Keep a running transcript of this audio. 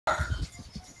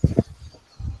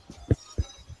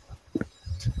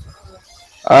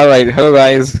All right, hello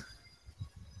guys.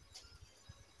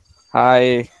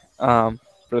 Hi,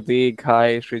 Pratik.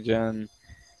 Hi, Srijan.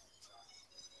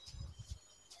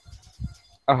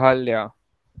 Ahalya.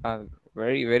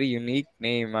 Very unique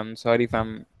name. I'm sorry if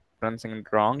I'm pronouncing it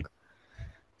wrong.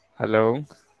 Hello,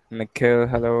 Nikhil.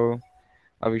 Hello,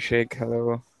 Abhishek.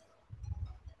 Hello.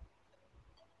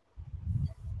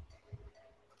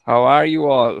 How are you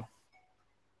all?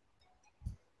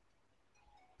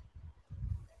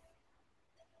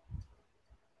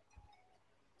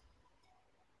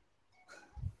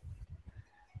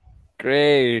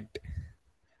 Great.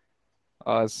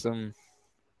 Awesome.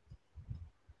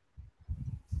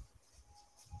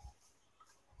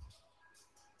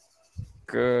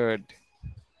 Good.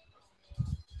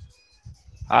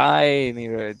 Hi,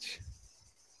 Neeraj.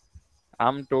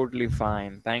 I'm totally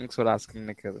fine. Thanks for asking,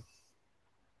 Nikhil.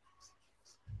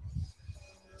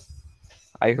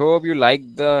 I hope you like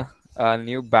the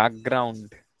new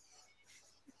background.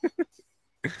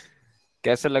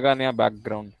 कैसे लगा नया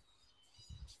background?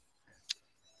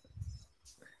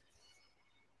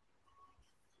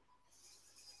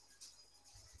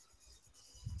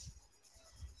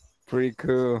 Pretty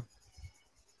cool.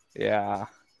 Yeah,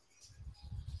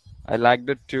 I liked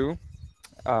it too.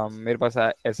 मेरे पास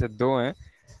ऐसे दो हैं.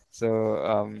 So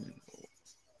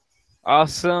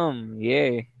awesome.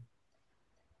 Yay.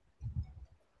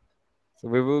 So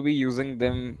we will be using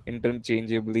them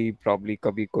interchangeably. Probably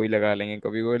कभी कोई लगा लेंगे,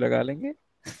 कभी कोई लगा लेंगे.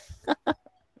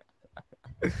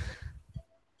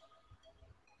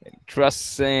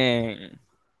 Interesting.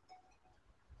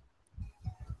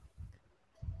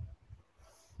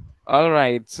 All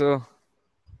right. So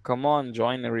come on,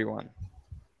 join everyone.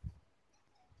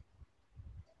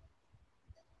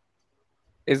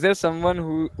 Is there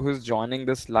someone who's joining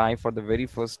this live for the very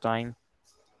first time?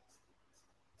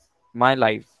 My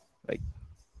life, like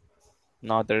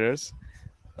not theirs.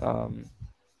 Um,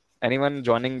 Anyone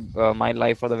joining my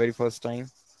life for the very first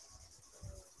time?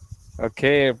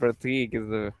 Okay, Pratik is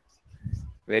the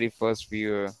very first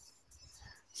viewer.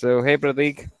 So hey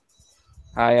Pratik.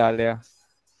 Hi Alia.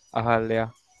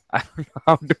 Ahalya. I don't know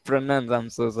how to pronounce. I'm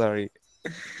so sorry.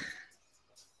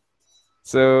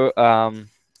 So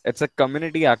it's a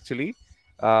community actually.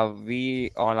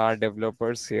 We all are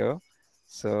developers here.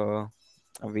 So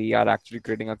we are actually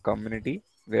creating a community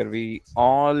where we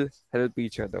all help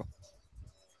each other.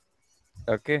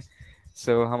 Okay.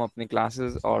 So हम अपनी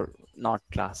classes और not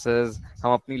classes,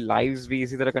 हम अपनी lives भी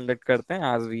इसी तरह conduct करते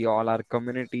हैं. As we all are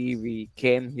community, we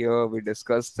came here, we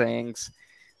discuss things,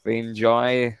 we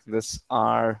enjoy this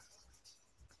hour.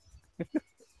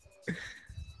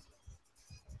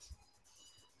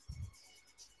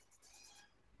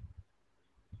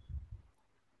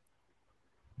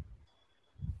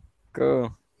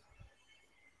 Cool.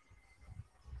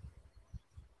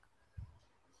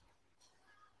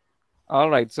 All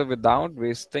right. So without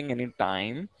wasting any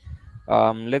time,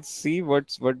 let's see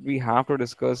what we have to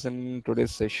discuss in today's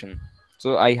session.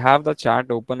 So I have the chat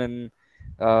open in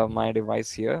my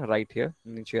device here, right here.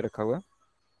 नीचे रखा हुआ.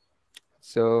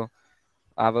 So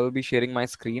I will be sharing my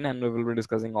screen and we will be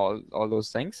discussing all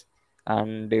those things.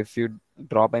 And if you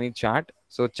drop any chat,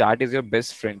 so chat is your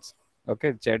best friends.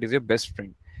 Okay, chat is your best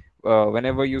friend.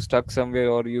 Whenever you stuck somewhere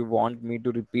or you want me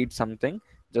to repeat something,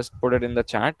 just put it in the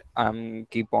chat. I'm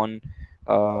keep on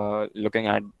looking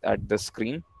at the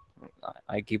screen.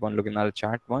 I keep on looking at the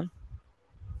chat one.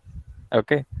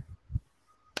 Okay.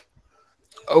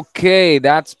 Okay,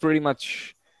 that's pretty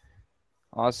much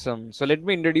awesome. So let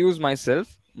me introduce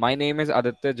myself. My name is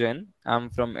Aditya Jain. I'm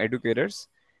from Educators,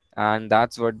 and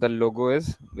that's what the logo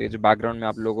is. ये जो background में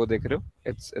आप logo देख रहे हो,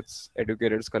 it's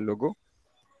Educators का logo,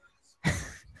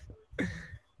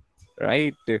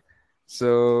 right?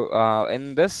 So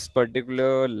in this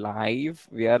particular live,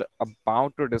 we are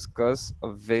about to discuss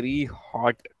a very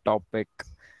hot topic,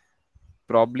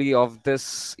 probably of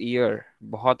this year.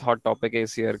 बहुत hot topic है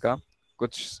इस year का.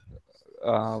 कुछ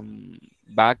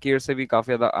बैक ईयर से भी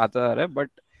काफी ज्यादा आता आ रहा है, but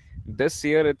this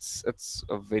year it's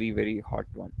a very hot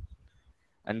one,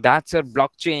 and that's your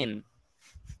blockchain.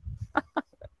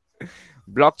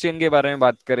 Blockchain के बारे में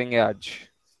बात करेंगे आज.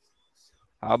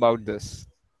 How about this?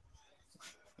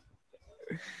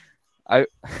 I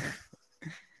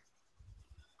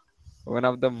One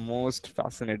of the most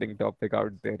fascinating topic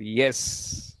out there.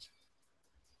 Yes,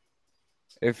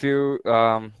 if you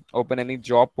open any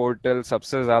job portal,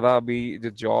 सबसे ज्यादा अभी जो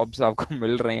jobs आपको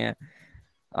मिल रहे हैं,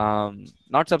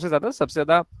 not सबसे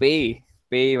ज्यादा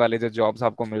पे वाले जो jobs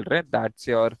आपको मिल रहे हैं, that's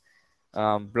your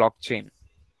blockchain.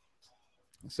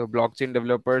 So blockchain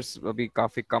developers अभी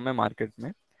काफी कम है मार्केट में,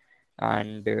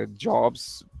 एंड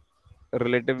जॉब्स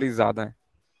रिलेटिवली ज्यादा है.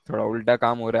 थोड़ा उल्टा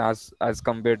काम हो रहा है as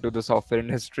compared to the software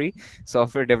industry.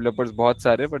 Software developers बहुत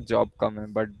सारे बट जॉब कम है,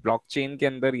 बट ब्लॉकचेन के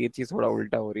अंदर ये चीज थोड़ा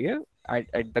उल्टा हो रही है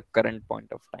at the current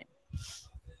point of time.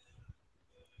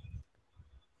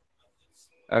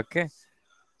 Okay,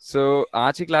 सो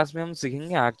आज की क्लास में हम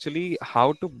सीखेंगे actually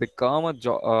how to become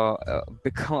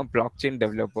become a blockchain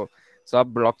developer. सो आप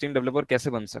ब्लॉकचेन डेवलपर कैसे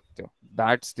बन सकते हो,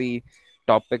 that's the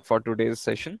topic for today's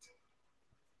session.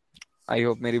 I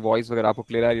hope मेरी वॉइस वगैरह आपको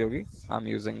क्लियर आ रही होगी. I am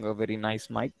using a very nice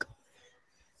mic.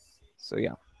 सो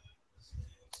या,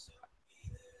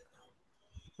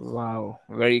 wow,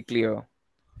 very clear.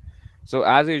 So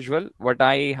as usual, what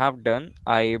I have done,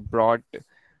 I brought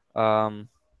um,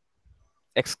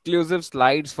 exclusive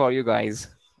slides for you guys.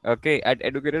 Okay, at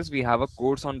Educators we have a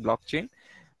course on blockchain,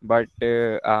 but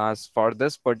as for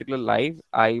this particular live,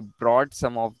 I brought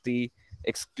some of the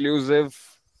exclusive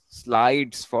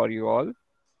slides for you all.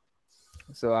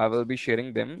 So I will be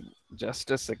sharing them.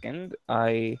 Just a second.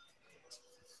 I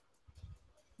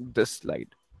this slide.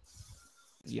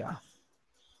 Yeah.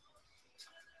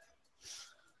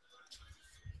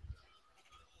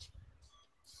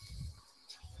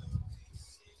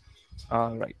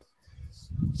 All right.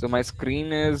 So my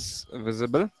screen is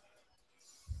visible.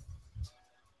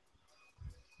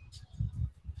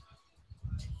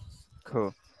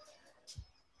 Cool.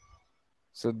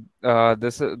 So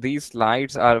this these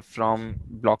slides are from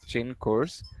blockchain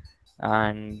course,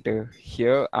 and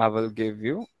here I will give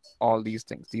you all these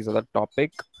things. These are the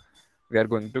topic we are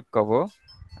going to cover.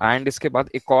 And इसके बाद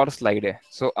एक और slide है.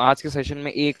 सो आज के session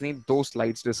में एक नहीं दो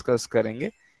स्लाइड्स डिस्कस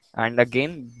करेंगे. And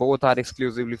again both are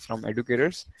exclusively from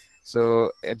educators.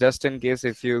 So just in case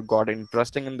if you got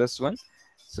interesting in this one,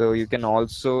 so you can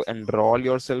also enrol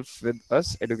your self with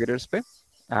us educators पे.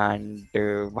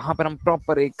 And वहाँ पर हम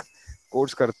proper एक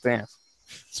course करते हैं.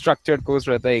 Structured course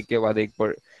रहता है, एक के बाद एक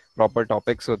पर प्रॉपर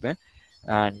टॉपिक्स होते हैं.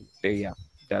 एंड या,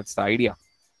 that's the idea.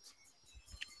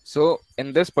 So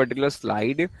in this particular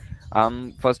slide,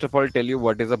 first of all, tell you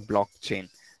what is a blockchain.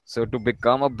 So to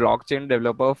become a blockchain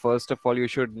developer, first of all, you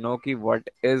should know ki what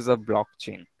is a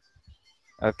blockchain.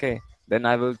 Okay. Then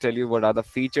I will tell you what are the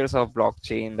features of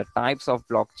blockchain, the types of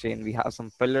blockchain. We have some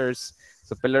pillars,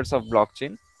 so pillars of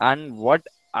blockchain, and what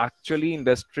actually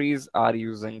industries are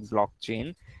using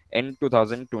blockchain in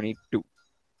 2022.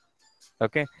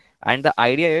 Okay. And the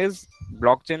idea is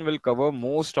blockchain will cover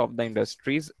most of the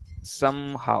industries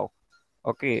somehow.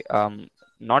 Okay,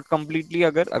 not completely.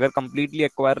 अगर अगर completely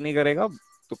acquire नहीं करेगा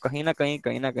तो कहीं ना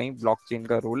कहीं blockchain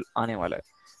का role आने वाला है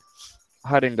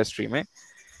हर इंडस्ट्री में.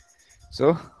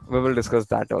 So we will discuss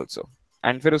that also.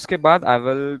 And फिर उसके बाद I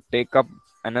will take up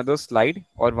another slide,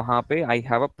 और वहां पे I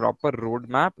have a proper road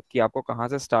map कि आपको कहाँ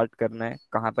से स्टार्ट करना है,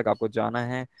 कहाँ तक आपको जाना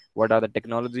है, what are the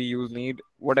technology you need,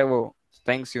 what ever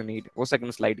things you need, वो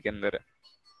सेकंड स्लाइड के अंदर है.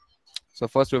 So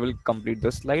first we will complete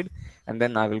this slide and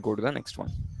then I will go to the next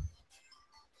one.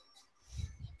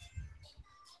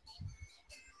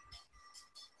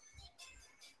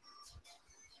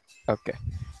 Okay.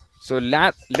 So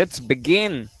let's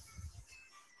begin.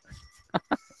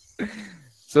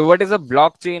 So what is a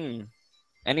blockchain?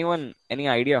 Anyone? Any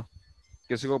idea?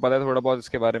 किसी को पता है थोड़ा बहुत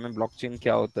इसके बारे में, ब्लॉकचेन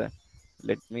क्या होता है?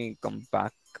 Let me come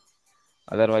back.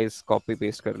 Otherwise copy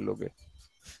paste कर लोगे.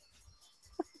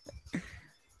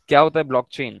 क्या होता है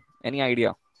blockchain? Any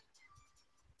idea?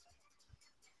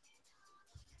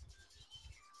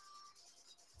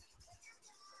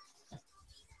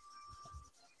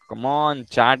 Come on,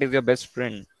 chat is your best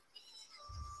friend.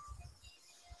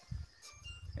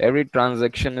 Every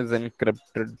transaction is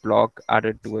encrypted block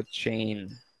added to a chain.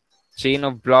 Chain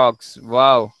of blocks.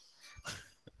 Wow.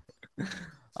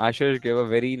 Ashish gave a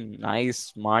very nice,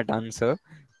 smart answer.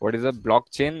 What is a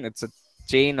blockchain? It's a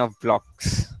chain of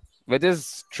blocks, which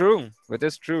is true. Which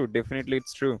is true. Definitely,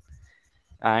 it's true.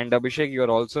 And Abhishek, you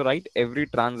are also right. Every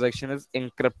transaction is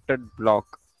encrypted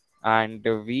block,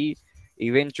 and we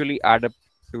eventually add up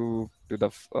to the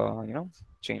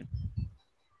chain.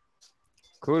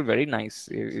 Cool. Very nice.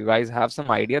 You guys have some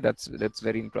idea. That's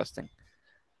very interesting.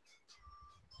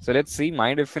 So let's see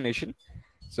my definition.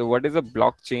 So what is a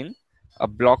blockchain? A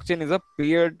blockchain is a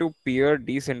peer-to-peer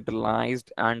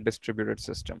decentralized and distributed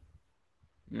system.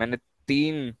 मैंने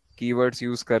तीन keywords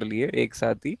use कर लिए एक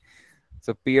साथ ही.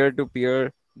 So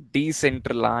peer-to-peer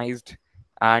decentralized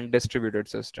and distributed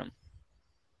system.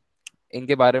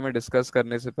 इनके बारे में discuss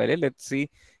करने से पहले लेट्स सी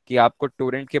कि आपको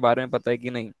टोरेंट के बारे में पता है कि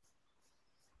नहीं.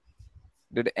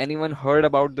 Did anyone heard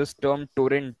about this term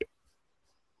torrent?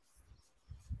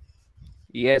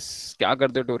 Yes. क्या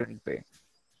करते हो टोरेंट पे?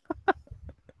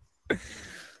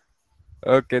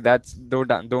 Okay, that's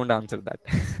don't answer that.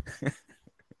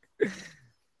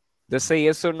 Just say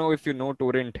yes or no if you know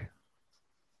torrent.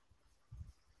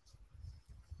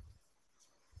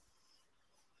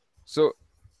 So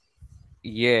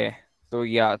yeah,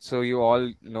 so you all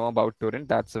know about torrent.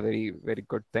 That's a very very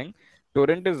good thing.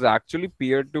 Torrent is actually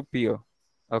peer to peer.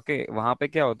 Okay, वहाँ पे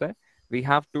क्या होता है? We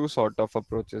have two sort of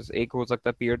approaches. एक हो सकता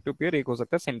है peer to peer, एक हो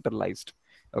सकता है centralized.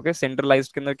 Okay,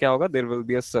 centralized के अंदर क्या होगा? There will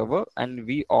be a server and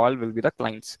we all will be the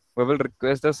clients. We will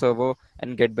request the server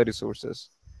and get the resources.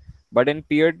 But in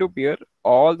peer to peer,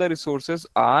 all the resources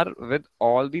are with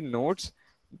all the nodes.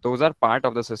 Those are part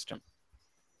of the system.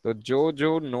 तो जो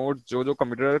जो node जो जो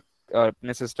computer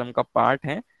अपने system का part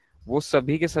है वो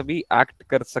सभी के सभी एक्ट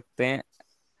कर सकते हैं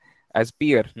as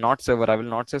peer, not server. I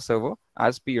will not say server,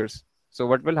 as peers. So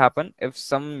what will happen if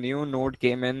some new node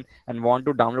came in and want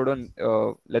to download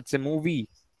a let's say movie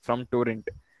from torrent?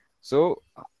 So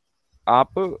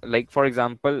आप like for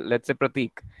example, let's say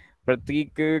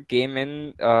Pratik came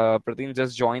in, Pratik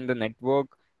just joined the network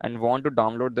and want to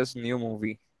download this new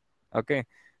movie. Okay,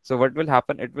 so what will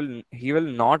happen? It will he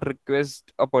will not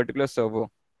request a particular server.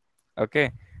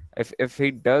 Okay, if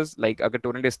he does like अगर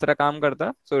torrent इस तरह काम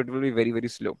करता, so it will be very very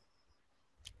slow.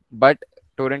 But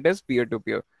torrent is peer to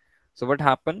peer. So what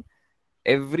happened?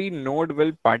 Every node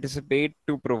will participate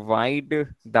to provide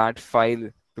that file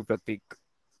to Pratik.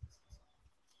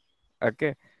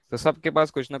 Okay, तो सबके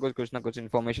पास कुछ ना कुछ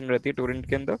information रहती है torrent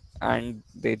के अंदर and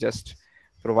they just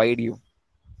provide you.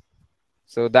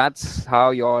 So that's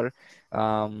how your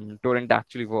torrent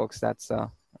actually works. That's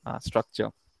a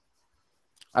structure.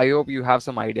 I hope you have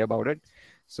some idea about it.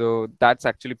 So that's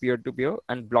actually peer to peer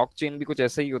and blockchain भी कुछ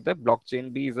ऐसा ही होता है.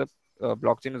 Blockchain भी is a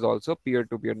blockchain is also peer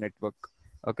to peer network.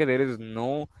 Okay, there is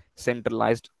no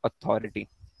centralized authority.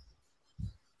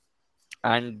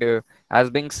 And as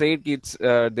being said, it's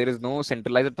there is no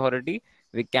centralized authority.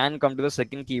 We can come to the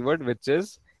second keyword, which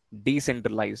is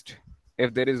decentralized.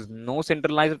 If there is no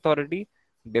centralized authority,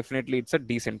 definitely it's a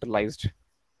decentralized.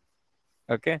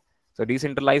 Okay, so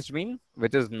decentralized mean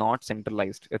which is not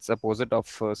centralized. It's opposite of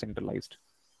centralized.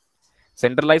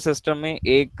 Centralise system में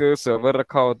एक server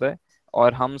रखा होता है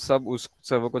और हम सब उस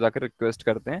server को जाकर रिक्वेस्ट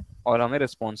करते हैं और हमें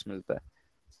रिस्पॉन्स मिलता है.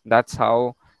 That's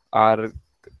how are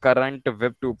current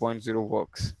web 2.0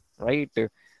 works, right?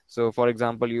 So for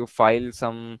example, you file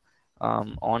some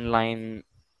online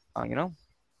you know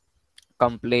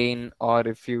complaint, or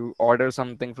if you order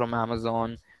something from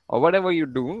Amazon or whatever you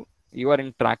do, you are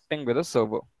interacting with a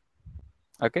server.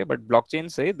 Okay, but blockchain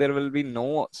say there will be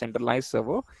no centralized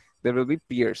server, there will be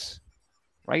peers,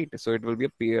 right? So it will be a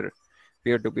peer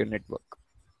to peer network.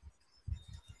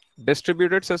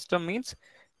 Distributed system means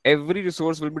every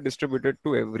resource will be distributed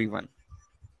to everyone.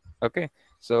 Okay,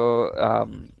 so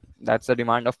that's the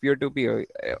demand of peer to peer.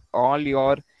 All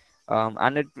your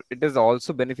and it is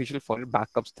also beneficial for your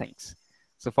backups things.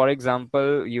 So for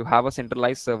example, you have a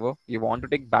centralized server, you want to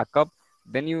take backup,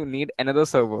 then you need another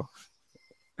server.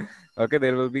 Okay,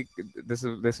 there will be this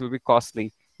will be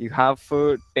costly. You have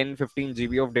 10-15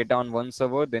 GB of data on one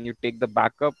server, then you take the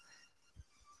backup,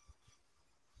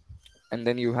 and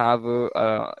then you have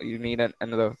you need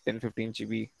another 10-15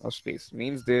 GB of space.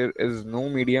 Means there is no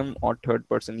medium or third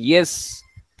person. Yes,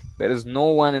 there is no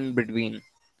one in between.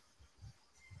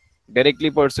 Directly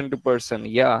person to person.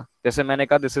 Yeah, जैसे मैंने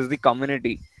कहा, this is the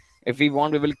community. If we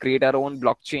want, we will create our own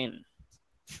blockchain.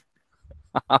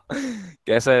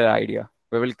 कैसा है idea?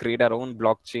 We will create our own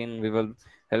blockchain. We will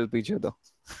help each other.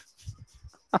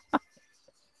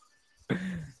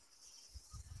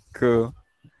 Cool.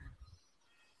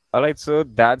 All right, so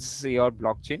that's your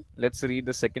blockchain. Let's read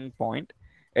the second point.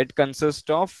 It consists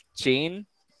of chain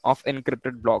of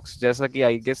encrypted blocks. जैसा कि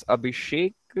I guess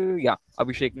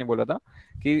अभिषेक ने बोला था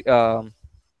कि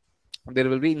there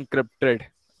will be encrypted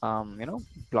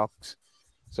blocks.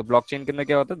 So blockchain के अंदर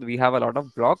क्या होता है? We have a lot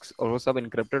of blocks और वो सब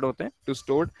encrypted होते हैं to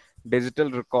store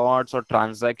digital records or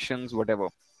transactions, whatever.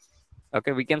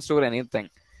 Okay, we can store anything.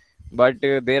 But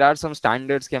there are some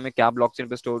standards कि हमें क्या ब्लॉकचेन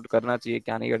पे स्टोर करना चाहिए,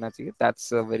 क्या नहीं करना चाहिए.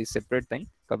 That's a very separate thing,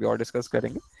 कभी और डिस्कस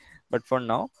करेंगे. But for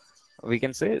now we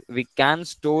can say we can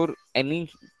store any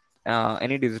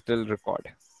digital record.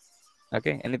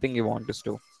 Okay, anything you want to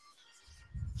store.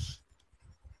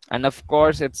 And of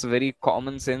course it's very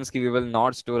common sense कि we will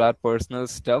not store our personal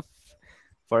stuff.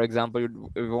 For example,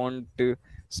 we want to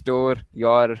store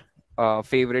your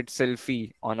favorite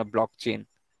selfie on a blockchain,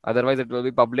 otherwise it will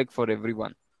be public for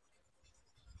everyone.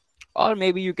 Or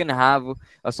maybe you can have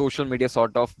a social media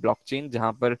sort of blockchain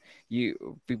जहाँ पर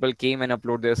you people came and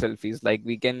upload their selfies. Like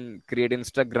we can create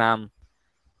Instagram.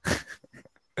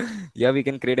 Yeah, we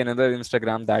can create another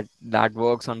Instagram that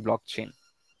works on blockchain.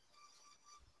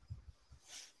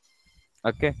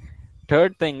 Okay,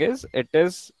 third thing is it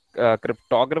is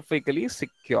cryptographically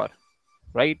secure,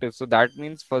 right? So that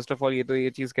means first of all ये तो ये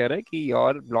चीज कह रहा है कि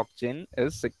your blockchain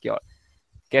is secure.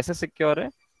 कैसे secure है?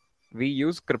 We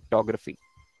use cryptography.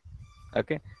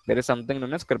 Okay, there is something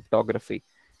known as cryptography,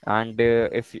 and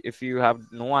if you have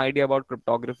no idea about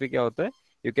cryptography क्या होता है,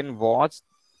 you can watch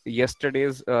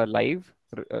yesterday's live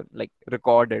like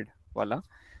recorded वाला,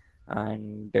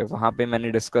 and वहाँ पे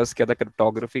मैंने discuss किया था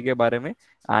क्रिप्टोग्राफी के बारे में,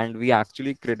 and we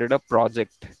actually created a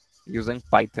project using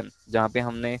Python जहाँ पे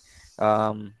हमने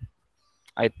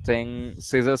I think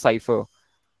scissor cipher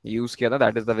use किया था.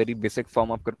 That is the very basic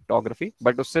form of cryptography.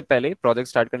 But उससे पहले, प्रोजेक्ट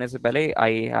स्टार्ट करने से पहले,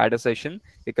 आई हैड अ सेशन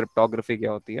कि क्रिप्टोग्राफी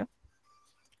क्या होती है.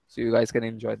 So you guys can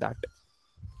enjoy that.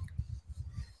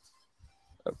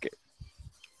 Okay.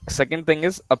 Second thing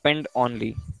is append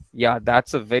only. Yeah,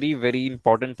 that's a very very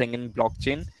important thing in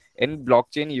blockchain. In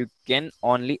blockchain you can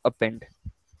only append.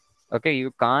 Okay,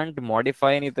 you can't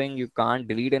modify anything, you can't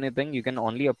delete anything, you can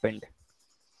only append.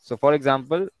 So for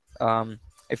example,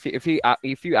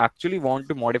 if you actually want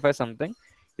to modify something,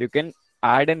 you can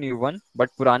add a new one, but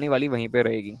पुरानी वाली वहीं पे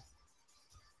रहेगी.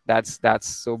 That's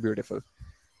so beautiful,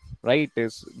 right?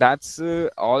 Is that's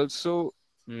also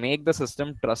make the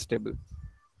system trustable.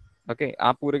 Okay,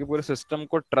 आप पूरे के पूरे system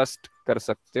को ट्रस्ट कर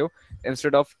सकते हो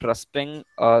instead of trusting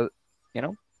you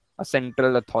know a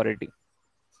central authority.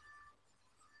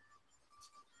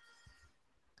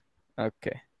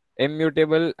 Okay.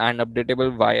 Immutable and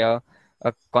updatable via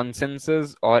a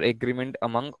consensus or agreement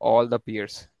among all the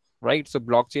peers. Right? So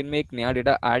blockchain में एक नया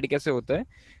डेटा ऐड कैसे होता है?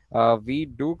 We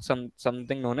do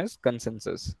something known as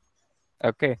consensus.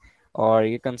 Okay. और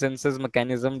ये consensus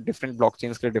mechanism different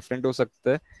blockchains के लिए different हो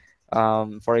सकता है.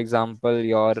 For example,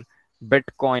 your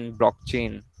Bitcoin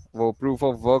blockchain वो proof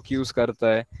of work use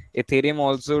करता है. Ethereum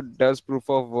also does proof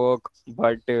of work,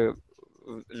 but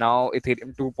now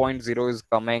Ethereum 2.0 is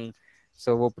coming,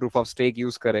 so वो proof of stake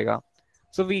use करेगा.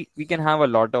 So we can have a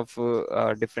lot of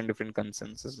different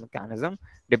consensus mechanism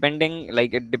depending,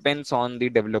 like it depends on the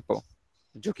developer.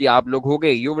 जो कि आप लोग हो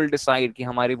गए, you will decide कि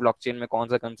हमारी blockchain में कौन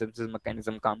सा consensus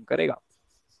mechanism काम करेगा.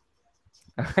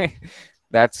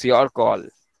 That's your call.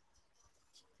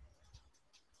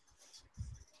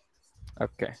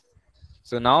 Okay.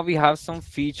 So now we have some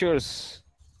features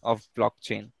of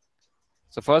blockchain.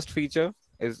 So first feature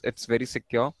is it's very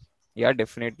secure. Yeah,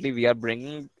 definitely we are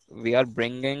bringing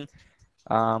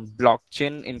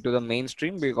blockchain into the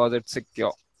mainstream because it's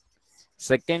secure.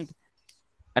 Second,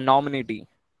 anonymity.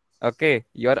 Okay,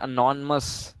 you're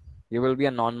anonymous. You will be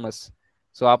anonymous.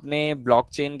 So आपने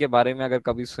blockchain के बारे में अगर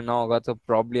कभी सुना होगा तो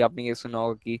probably आपने ये सुना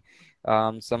होगा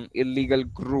कि some illegal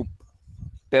group,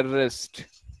 terrorist,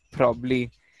 probably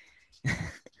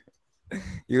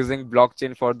using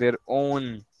blockchain for their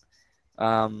own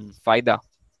फायदा.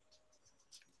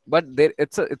 But there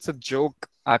it's a joke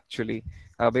actually,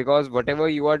 because whatever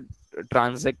you are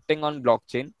transacting on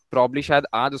blockchain, probably शायद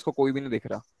आज उसको कोई भी नहीं देख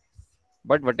रहा,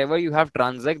 but whatever you have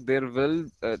transact there will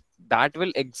that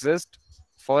will exist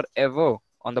forever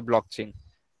on the blockchain.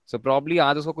 So probably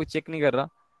आज उसको कोई चेक नहीं कर रहा,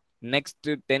 next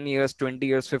 10 years 20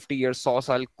 years 50 years 100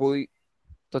 साल कोई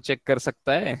तो चेक कर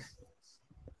सकता है.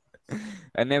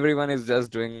 And everyone is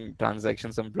just doing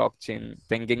transactions on blockchain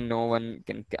thinking no one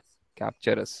can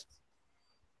capture us.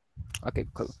 Okay,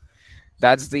 cool.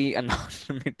 That's the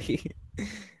anonymity.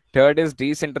 Third is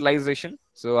decentralization.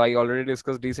 So I already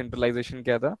discussed decentralization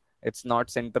kya tha. It's not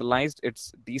centralized,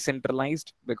 it's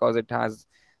decentralized because it has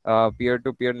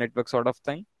peer-to-peer network sort of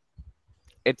thing.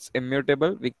 It's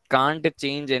immutable. We can't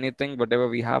change anything whatever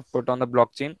we have put on the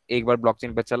blockchain. एक बार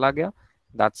blockchain पे चला गया,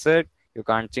 that's it. You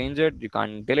can't change it, you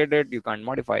can't delete it, you can't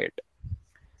modify it.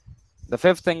 The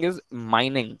fifth thing is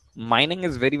mining. Mining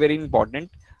is very very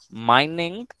important.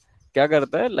 Mining क्या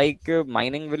करता है? Like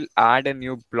mining will add a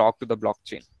new block to the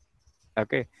blockchain.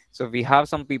 Okay, so we have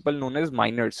some people known as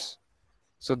miners.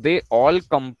 So they all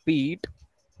compete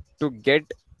to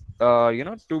get,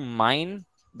 to mine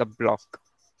the block.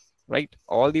 Right?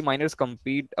 All the miners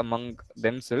compete among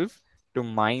themselves to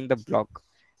mine the block,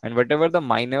 and whatever the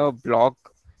miner block,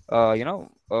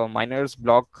 miners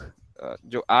block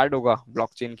जो add होगा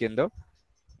blockchain के अंदर,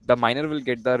 the miner will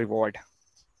get the reward.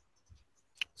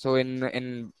 So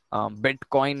in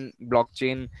Bitcoin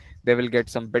blockchain, they will get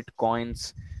some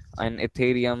Bitcoins, and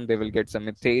Ethereum they will get some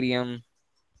Ethereum,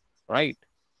 right?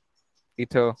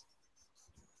 Ether.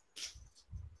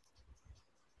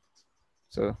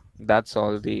 So that's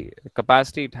all the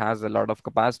capacity. It has a lot of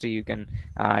capacity. You can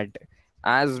add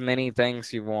as many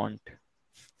things you want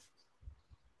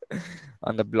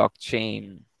on the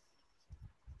blockchain.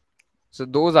 So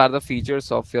those are the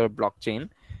features of your blockchain.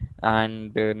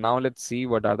 And now let's see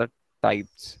what are the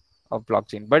types of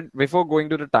blockchain. But before going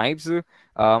to the types,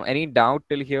 any doubt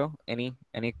till here?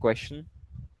 Any question?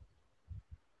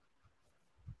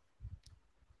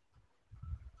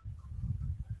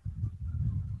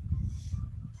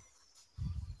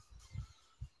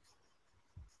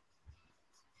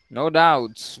 No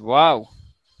doubts. Wow,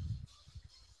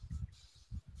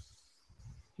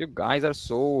 you guys are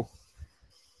so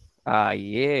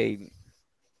yeah,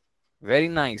 very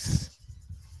nice.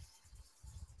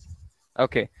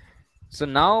 Okay, so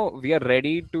now we are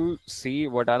ready to see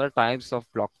what are the types of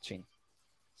blockchain.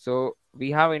 So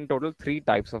we have in total three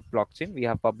types of blockchain. We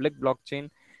have public blockchain,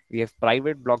 we have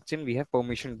private blockchain, we have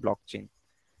permission blockchain.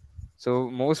 So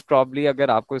most probably अगर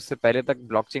आपको इससे पहले तक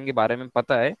blockchain के बारे में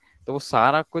पता है तो वो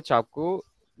सारा कुछ आपको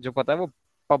जो पता है वो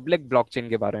पब्लिक ब्लॉकचेन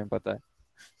के बारे में पता है.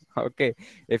 ओके,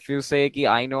 इफ यू से कि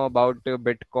I know about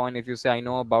bitcoin, if you से I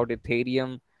know about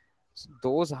Ethereum,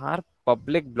 those are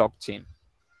public blockchain.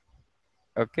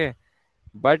 Okay,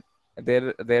 but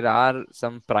there are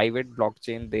some private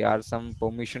blockchain, there are some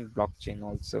permission blockchain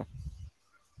also.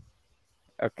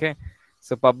 Okay,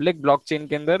 so public blockchain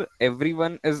के अंदर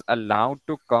everyone is allowed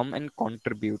to come and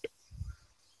contribute,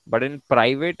 but in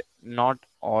private not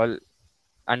all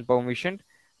unpermissioned,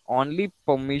 only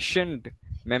permissioned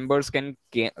members can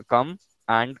come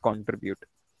and contribute.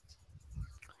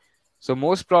 So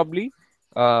most probably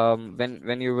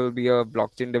when you will be a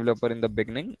blockchain developer in the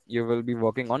beginning, you will be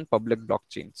working on public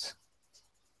blockchains.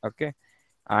 Okay,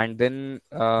 and then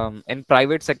in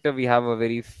private sector we have a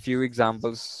very few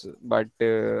examples, but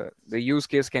the use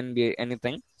case can be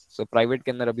anything. So private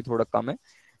के अंदर अभी थोड़ा कम है,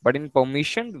 but in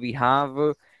permission we have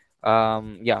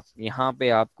yeah, यहाँ पे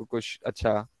आपको कुछ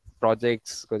अच्छा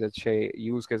projects, कुछ अच्छे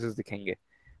use cases दिखेंगे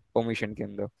permission के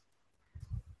अंदर.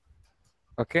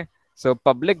 Okay, so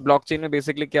public blockchain में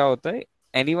basically क्या होता है,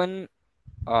 anyone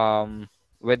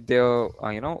with their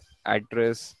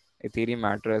address, Ethereum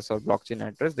address or blockchain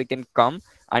address, they can come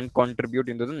and contribute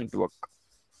into the network.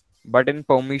 But in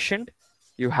permissioned,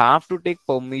 you have to take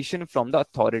permission from the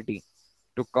authority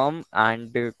to come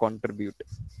and contribute.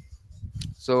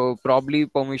 So probably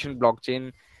permission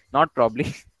blockchain, not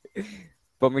probably,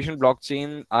 permission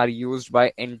blockchain are used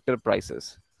by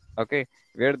enterprises. Okay,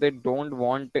 where they don't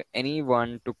want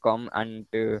anyone to come and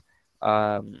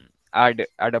add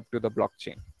up to the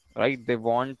blockchain, right? They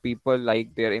want people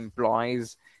like their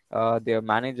employees, their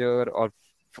manager, or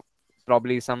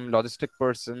probably some logistic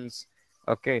persons.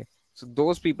 Okay, so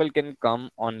those people can come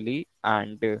only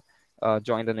and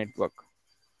join the network,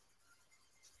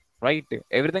 right?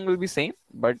 Everything will be same,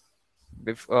 but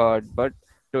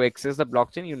to access the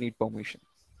blockchain you need permission.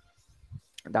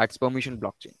 That's permission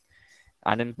blockchain.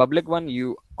 And in public one,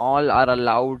 you all are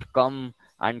allowed come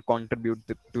and contribute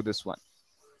to this one.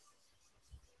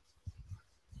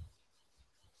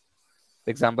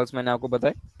 Examples मैंने आपको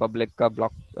बताए public का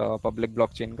public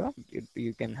blockchain का.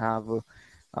 You can have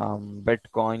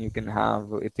Bitcoin, you can have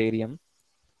Ethereum.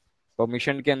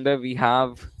 Permission के अंदर we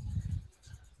have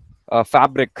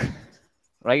Fabric,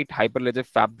 right? Hyperledger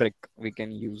Fabric we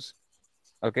can use.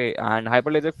 Okay, and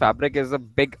Hyperledger Fabric is a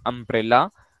big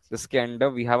umbrella. This under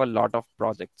we have a lot of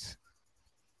projects.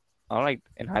 All right,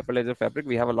 in Hyperledger Fabric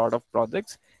we have a lot of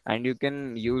projects, and you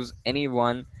can use any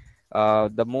one.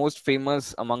 The most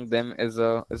famous among them is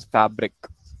Fabric.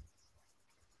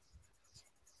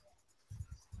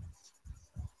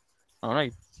 All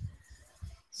right,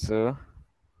 so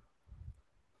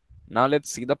now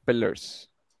let's see the pillars.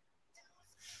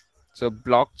 So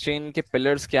blockchain के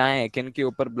pillars क्या हैं, किन के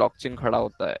ऊपर blockchain खड़ा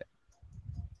होता है?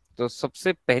 तो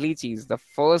सबसे पहली चीज, the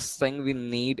first thing we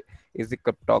need is the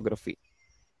cryptography.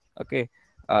 Okay,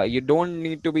 you don't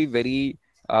need to be very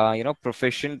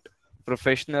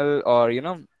professional or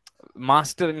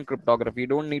master in cryptography. You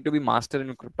don't need to be master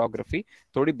in cryptography.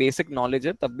 थोड़ी basic knowledge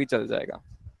है तब भी चल जाएगा.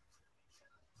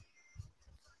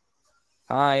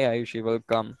 Hi Ayushi,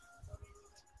 welcome.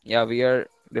 Yeah, we are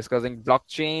discussing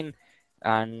blockchain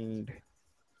and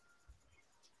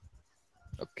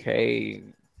okay.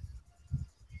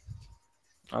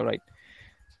 All right.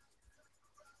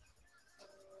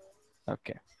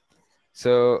 Okay.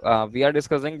 So we are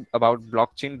discussing about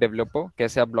blockchain developer.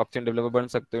 कैसे आप blockchain developer बन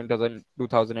सकते हो in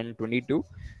 2022,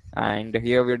 and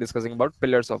here we are discussing about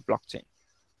pillars of blockchain.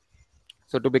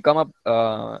 So to become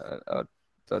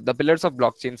the pillars of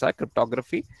blockchains are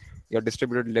cryptography, your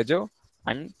distributed ledger,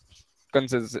 and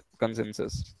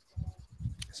consensus.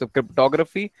 So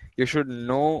cryptography, you should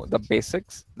know the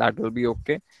basics. That will be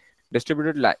okay.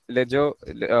 Distributed ledger,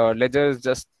 ledger is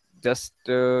just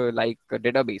like a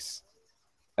database.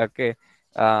 Okay,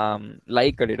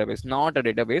 like a database, not a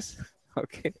database.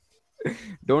 Okay,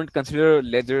 don't consider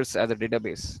ledgers as a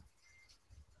database.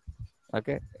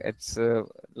 Okay, it's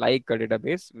like a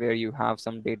database where you have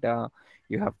some data,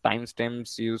 you have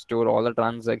timestamps, you store all the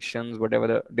transactions, whatever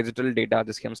the digital data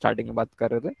जिसकी हम starting में बात कर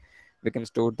रहे थे, we can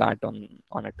store that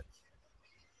on it.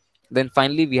 Then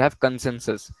finally we have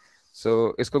consensus.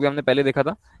 सो इसको भी हमने पहले देखा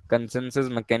था, consensus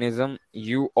mechanism,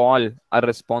 you all are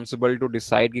responsible to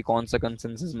decide कि कौन सा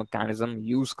कंसेंसस मैकेनिज्म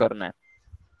यूज करना है।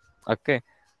 ओके,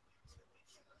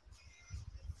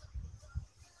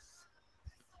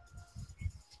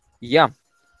 या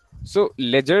सो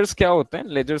लेजर्स क्या होते हैं,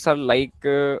 ledgers are like,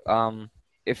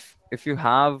 if you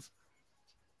have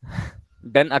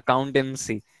done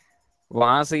accountancy,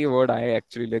 वहां से ये वर्ड आया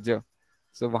एक्चुअली, लेजर।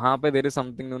 सो वहां पे there is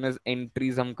something known as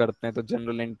entries हम करते हैं, तो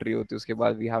जनरल एंट्री होती है, उसके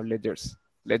बाद वी हैव लेजर्स।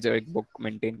 लेजर एक बुक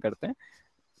मेंटेन करते हैं,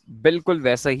 बिल्कुल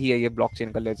वैसा ही है ये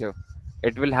ब्लॉकचेन का laser.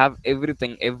 It will have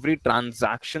everything, every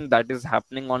transaction that is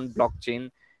happening on blockchain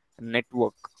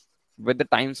network with the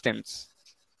timestamps.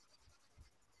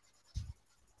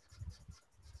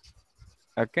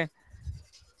 Okay,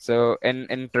 so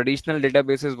in traditional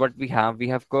databases what we have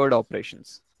CERD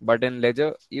operations, but in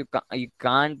ledger you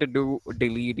can't do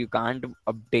delete, you can't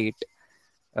update.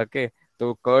 Okay,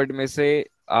 तो CERD में से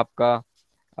आपका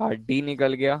D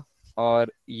निकल गया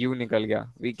और U निकल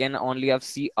गया, we can only have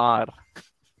CR,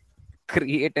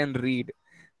 create and read,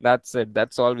 that's it,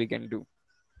 that's all we can do.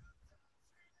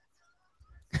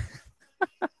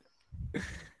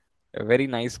 A very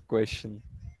nice question.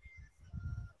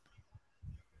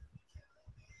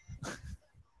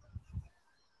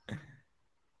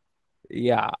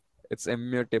 Yeah, it's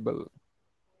immutable.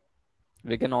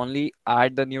 We can only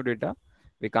add the new data,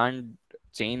 we can't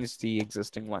change the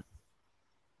existing one.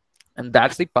 And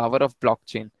that's the power of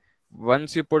blockchain.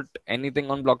 Once you put anything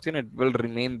on blockchain, it will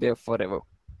remain there forever.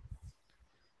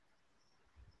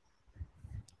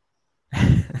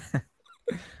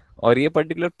 और ये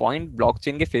particular point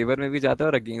blockchain के favour में भी जाता है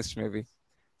और against में भी।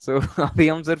 सो अभी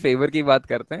हम सिर्फ फेवर की बात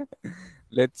करते हैं,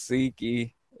 लेट्स सी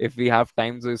कि इफ वी हैव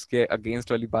टाइम तो इसके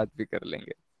अगेंस्ट वाली बात भी कर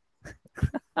लेंगे।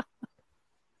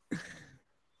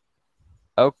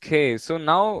 Okay, so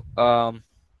now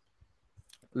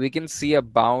we can see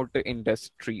about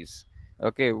industries.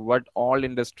 Okay, what all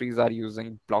industries are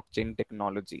using blockchain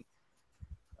technology.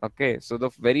 Okay, so the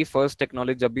very first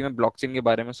technology, जब भी मैं blockchain के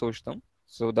बारे में सोचता हूँ,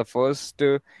 so the first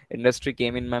industry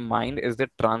came in my mind is the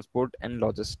transport and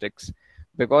logistics,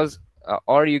 because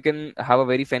or you can have a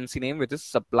very fancy name which is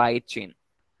supply chain.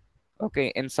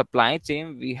 Okay, in supply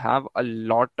chain we have a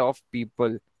lot of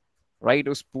people, right,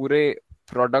 उस पूरे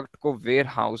product को ware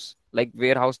house, like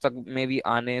ware house तक में भी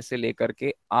आने से लेकर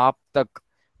के आप तक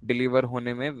डिलीवर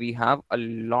होने में we have a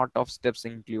lot of steps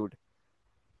include.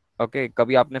 Okay,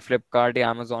 कभी आपने फ्लिपकार्ट या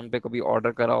अमेजोन पे कभी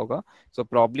ऑर्डर करा होगा, सो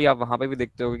प्रॉब्ली आप वहां पे भी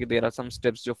देखते होगे कि देयर आर सम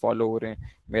स्टेप्स जो फॉलो हो रहे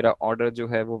हैं। मेरा ऑर्डर जो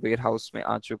है वो वेयर हाउस में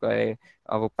आ चुका है,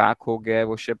 वो पैक हो गया है,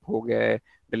 वो शिप हो गया है,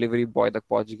 डिलीवरी बॉय तक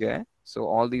पहुंच गया है, सो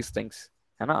ऑल दीज थिंग्स,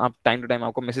 है ना। आप टाइम टू टाइम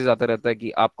आपको मैसेज आता रहता है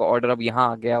कि आपका ऑर्डर अब यहाँ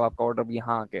आ गया, आपका ऑर्डर अब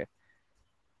यहाँ आ गया।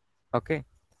 Okay,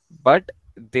 but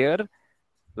there,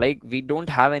 like, we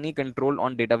don't have any control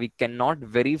on data, we cannot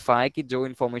verify कि जो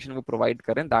information वो provide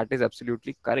करें that is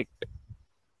absolutely correct.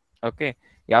 Okay,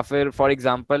 या फिर फॉर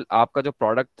एग्जाम्पल आपका जो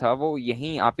प्रोडक्ट था वो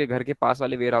यहीं आपके घर के पास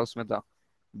वाले वेयर हाउस में था,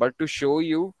 but to show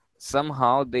you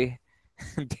somehow they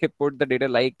put the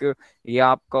data like ये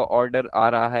आपका ऑर्डर आ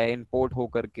रहा है इम्पोर्ट हो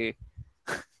करके,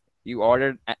 यू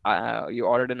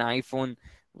ऑर्डर्ड एन आईफोन,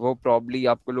 वो प्रॉब्ली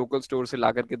आपको लोकल स्टोर से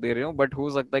ला करके दे रहे हो, बट हो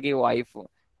सकता है कि वो आईफोन,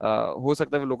 हो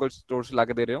सकता है वो लोकल स्टोर से ला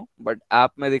के दे रहे हो, बट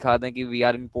ऐप में दिखा दें कि we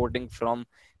are importing from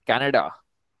Canada,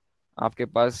 आपके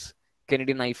पास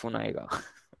कैनेडियन आईफोन आएगा।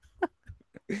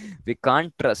 We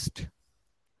can't trust.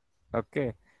 Okay,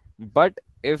 but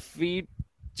if we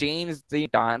change the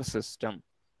entire system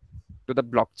to the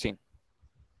blockchain,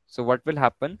 so what will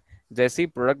happen, जैसे ही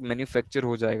प्रोडक्ट मैन्युफैक्चर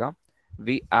हो जाएगा,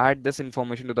 we add this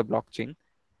information to the blockchain,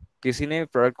 किसी ने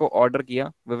product को order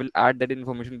किया, we will add that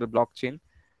information to the blockchain,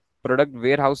 product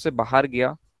ware house से बाहर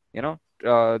गया, यू नो,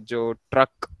 जो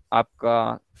ट्रक आपका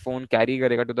फोन कैरी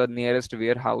करेगा to the nearest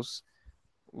ware house,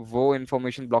 वो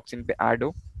इंफॉर्मेशन ब्लॉकचेन पे ऐड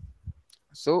हो।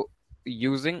 So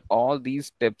using all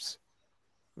these tips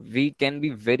we can be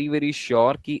very very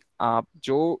sure कि आप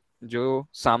जो जो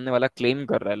सामने वाला क्लेम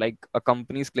कर रहा है, like a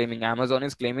company is claiming, Amazon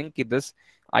is claiming कि this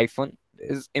iPhone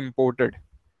is imported,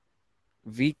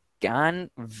 we can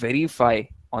verify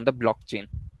on the blockchain,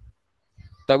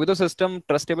 तभी तो सिस्टम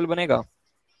ट्रस्टेबल बनेगा।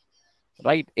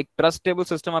 राइट, एक ट्रस्टेबल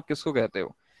सिस्टम आप किसको कहते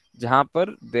हो, जहां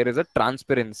पर देर इज अ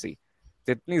ट्रांसपेरेंसी,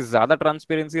 जितनी ज्यादा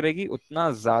ट्रांसपेरेंसी रहेगी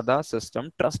उतना ज्यादा सिस्टम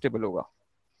ट्रस्टेबल होगा,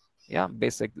 या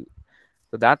बेसिकली।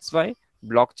 तो दैट्स व्हाई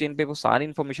ब्लॉकचेन पे वो सारी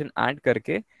इंफॉर्मेशन ऐड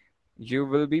करके you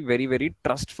will be very very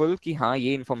trustful कि हाँ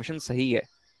ये इंफॉर्मेशन सही है।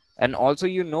 एंड ऑल्सो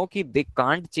यू नो कि they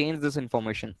can't change this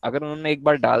information, अगर उन्होंने एक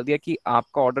बार डाल दिया कि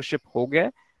आपका ऑर्डर शिप हो गया,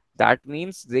 that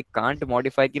means they can't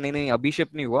modify कि नहीं नहीं अभी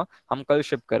शिप नहीं हुआ, हम कल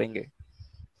शिप करेंगे,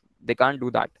 they can't do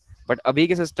that. But अभी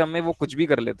के सिस्टम में वो कुछ भी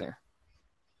कर लेते हैं।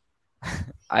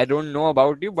 I don't know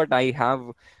about you, but I have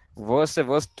worst से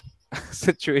worst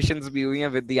situations भी हुई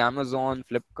हैं with the Amazon,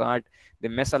 Flipkart. They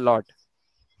mess a lot.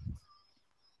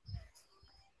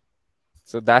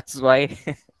 So that's why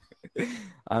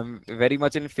I'm very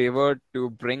much in favor to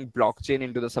bring blockchain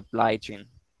into the supply chain.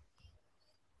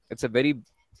 It's a very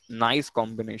nice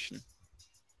combination.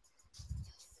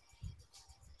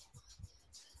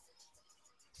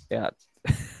 Yeah.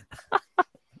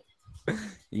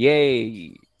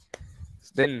 Yay.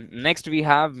 Then next we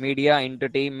have media,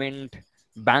 entertainment,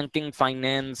 banking,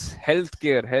 finance,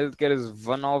 healthcare. Healthcare is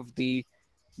one of the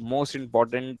most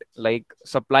important, like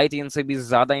supply chain से भी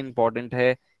ज्यादा important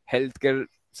है healthcare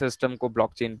system को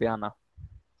blockchain पे आना.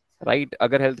 Right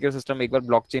अगर health care system एक बार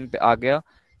blockchain पे आ गया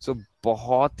सो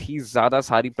बहुत ही ज्यादा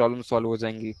सारी प्रॉब्लम सॉल्व हो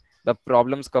जाएंगी. The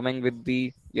problems coming with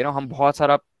the हम बहुत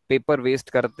सारा पेपर वेस्ट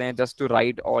करते हैं just to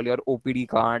right all your OPD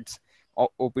cards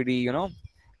OPD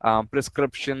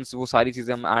prescription वो सारी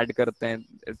चीजें हम ऐड करते हैं.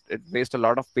 It waste a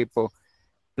lot of paper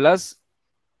plus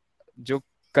जो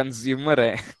कंज्यूमर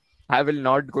है I will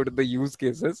not go to the use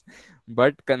cases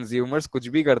but consumers कुछ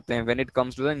भी करते हैं when it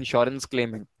comes to the insurance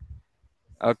claiming.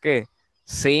 Okay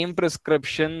same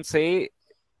prescription से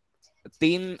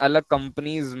तीन अलग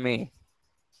कंपनीज में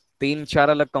तीन चार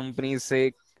अलग कंपनीज से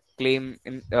क्लेम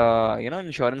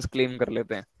इंश्योरेंस क्लेम कर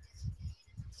लेते हैं.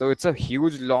 So it's a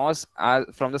huge loss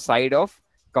from the side of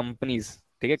companies.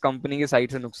 ठीक है कंपनी के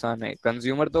साइड से नुकसान है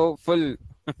कंज्यूमर तो फुल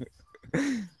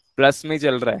प्लस में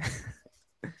चल रहा है.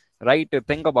 Right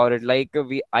think about it like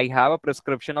we I have a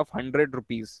prescription of 100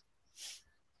 rupees.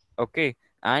 Okay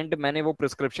and मैंने वो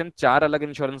प्रिस्क्रिप्शन चार अलग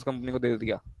इंश्योरेंस कंपनी को दे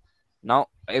दिया. Now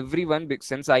everyone,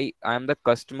 since I am the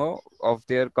customer of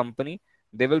their company,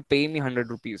 they will pay me 100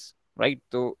 rupees, right?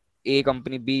 तो A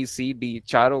company B C D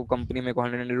चारों company मेरे को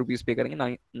 100 रुपीज पे करेंगे.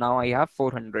 नाउ आई हैव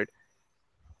 400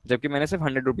 जबकि मैंने सिर्फ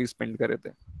 100 रुपीज स्पेंड करे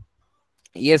थे.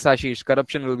 Yes Ashish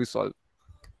corruption will be solve.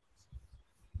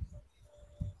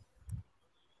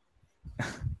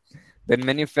 Then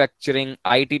manufacturing,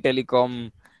 IT, telecom,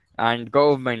 and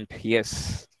government. Yes,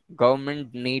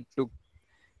 government need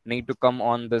to come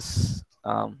on this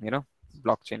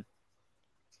blockchain.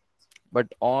 But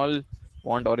all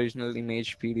want original image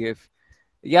PDF.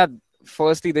 Yeah,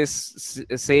 firstly they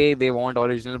say they want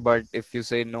original, but if you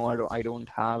say no, I don't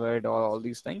have it, or all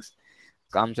these things,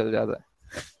 काम चल जाता है.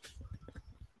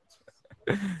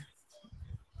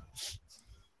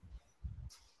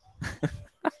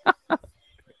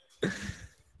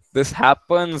 This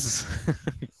happens.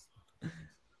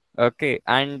 Okay,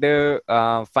 and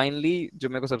finally जो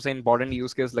मेरे को सबसे important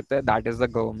use case लगता है that is the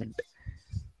government.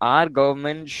 Our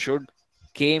government should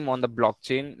came on the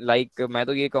blockchain. Like मैं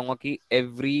तो ये कहूँगा कि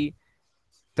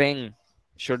everything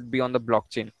should be on the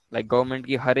blockchain. Like government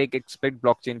की हर एक एक्सपेक्ट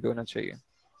blockchain पे होना चाहिए.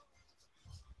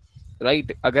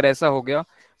 Right? अगर ऐसा हो गया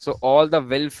so all the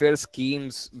welfare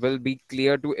schemes will be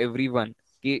clear to everyone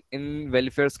कि इन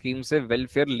welfare scheme से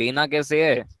welfare लेना कैसे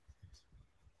है.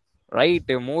 Right?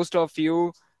 Most of you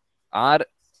are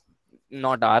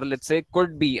not are let's say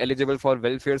could be eligible for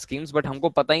welfare schemes but हमको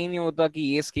पता ही नहीं होता कि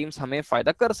ये schemes हमें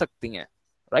फायदा कर सकती हैं.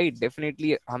 Right?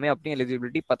 Definitely हमें अपनी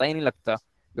eligibility पता ही नहीं लगता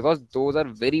because those are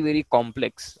very very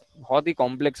complex. बहुत ही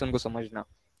complex उनको समझना.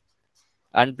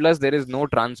 And plus there is no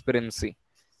transparency.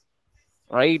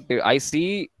 Right? I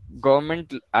see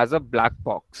government as a black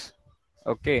box.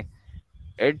 Okay,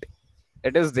 it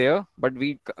it is there but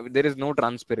there is no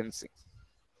transparency.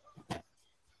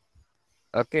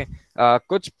 Okay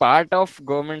कुछ part of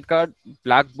government का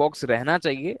black box रहना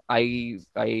चाहिए.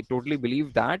 I totally believe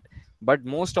that but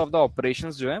most of the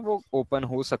operations जो हैं वो open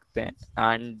हो सकते हैं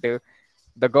and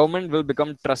the government will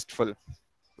become trustful.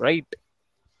 Right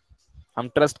हम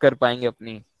ट्रस्ट कर पाएंगे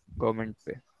अपनी गवर्नमेंट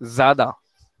पे ज्यादा.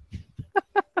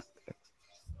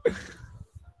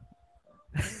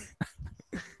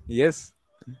 Yes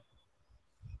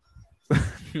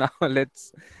now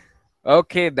let's.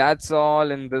 Okay, that's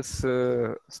all in this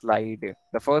slide.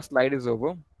 The first slide is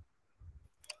over.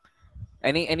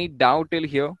 Any doubt till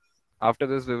here? After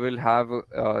this, we will have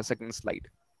a second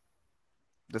slide.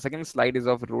 The second slide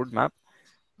is of roadmap.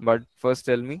 But first,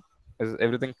 tell me, is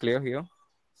everything clear here?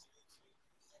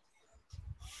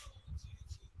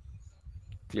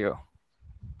 Clear.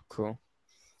 Cool.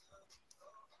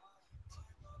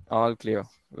 All clear.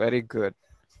 Very good.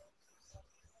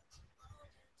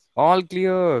 All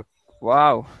clear.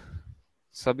 Wow.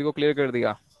 सभी को clear कर दिया.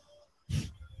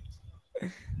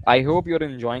 I hope you're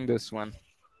enjoying this one.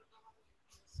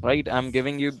 Right? I'm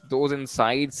giving you those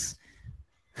insights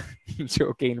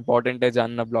जो कि important है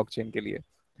जानना blockchain के लिए.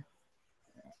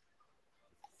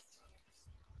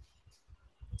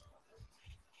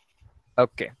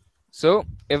 Okay. So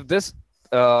if this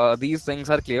these things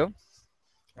are clear,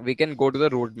 we can go to the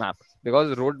road map.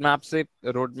 Because road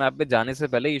map पे जाने से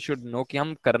पहले यू शुड नो कि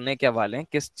हम करने क्या वाले हैं,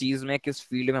 किस चीज में, किस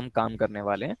फील्ड में हम काम करने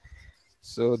वाले हैं.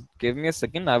 So give me a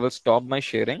second, I will stop my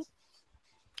sharing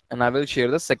and I will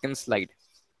share the second slide.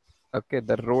 Okay,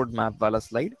 the road map वाला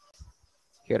slide,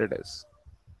 here it is.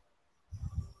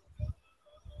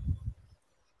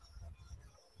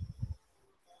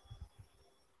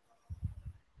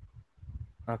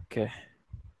 Okay,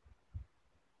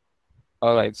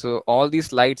 all right, so all these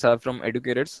slides are from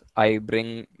educators. I bring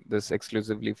this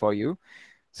exclusively for you.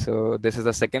 So this is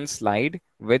the second slide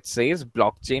which says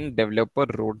blockchain developer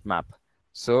roadmap.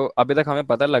 So अभी तक हमें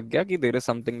पता लग गया कि there is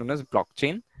something known as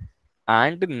blockchain,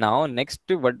 and now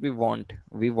next what we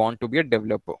want to be a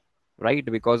developer,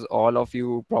 right? Because all of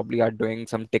you probably are doing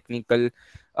some technical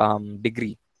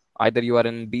degree. Either you are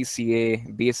in BCA,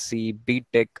 BSc,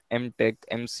 BTech,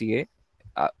 MTech, MCA,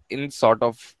 in sort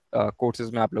of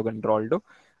courses में आप लोग enrolled हो,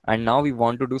 and now we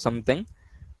want to do something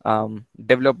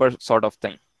developer sort of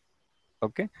thing.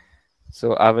 Okay,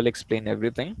 so I will explain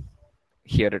everything.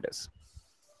 Here it is.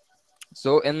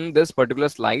 So in this particular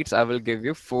slides, I will give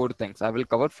you four things. I will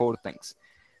cover four things.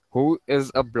 Who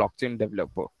is a blockchain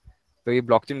developer? तो ये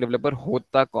blockchain developer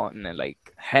होता कौन है?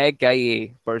 Like है क्या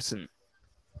ये person?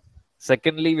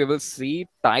 Secondly, we will see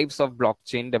types of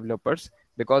blockchain developers,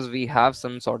 because we have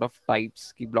some sort of types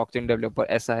कि blockchain developer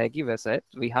ऐसा है कि वैसा है.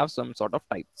 We have some sort of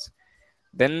types.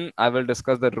 Then I will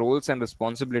discuss the roles and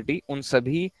responsibility उन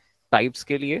सभी types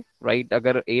के लिए, राइट?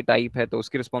 अगर ए टाइप है तो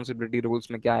उसकी रिस्पॉन्सिबिलिटी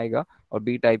रूल्स में क्या आएगा, और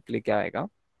बी टाइप के लिए क्या आएगा.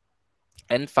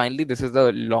 And finally this is the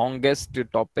longest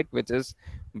topic which is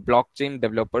blockchain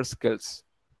developer skills.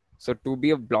 So to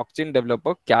be a blockchain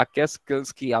developer क्या क्या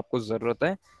स्किल्स की आपको जरूरत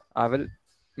है, I will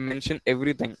mention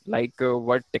everything, like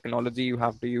what technology you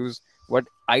have to use, what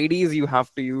IDs you have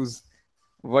to use,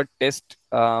 what test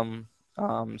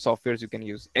softwares you can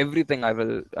use. Everything I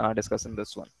will discuss in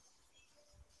this one.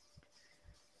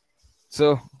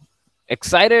 So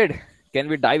excited? Can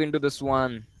we dive into this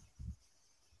one?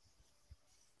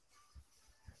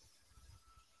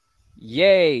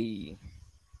 Yay!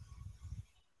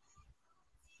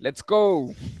 Let's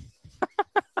go.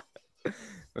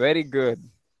 Very good.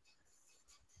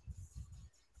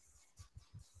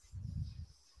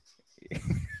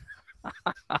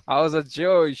 How's a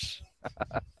Josh?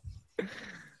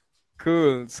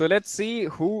 Cool. So let's see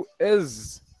who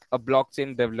is a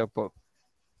blockchain developer.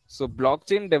 So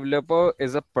blockchain developer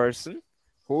is a person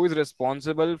who is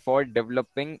responsible for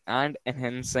developing and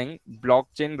enhancing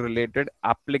blockchain related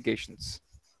applications.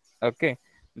 Okay,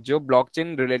 जो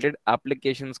blockchain related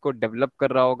applications को develop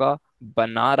कर रहा होगा,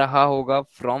 बना रहा होगा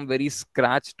from very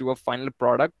scratch to a final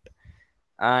product,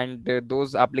 and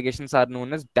those applications are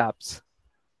known as dapps.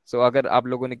 सो अगर आप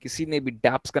लोगों ने किसी ने भी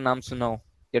डैप्स का नाम सुना हो,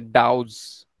 या douse,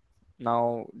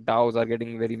 now douse are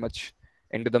getting very much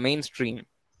into the main stream.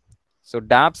 So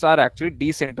dApps are actually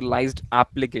decentralized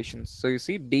applications. So you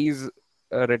see D is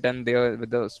written there with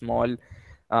the small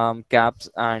caps,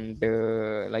 and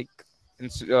like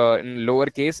in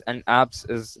lowercase, and apps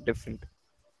is different.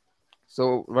 So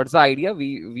what's the idea?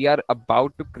 We are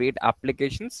about to create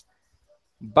applications,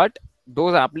 but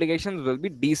those applications will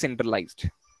be decentralized,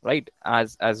 right?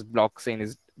 As blockchain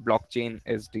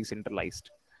is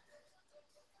decentralized.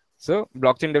 So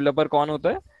blockchain developer कौन होता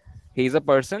है? He is a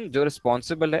person जो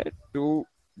responsible है to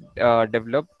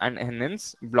develop and enhance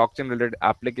blockchain related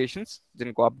applications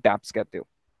जिनको आप dApps कहते हो.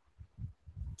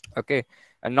 Okay,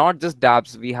 and not just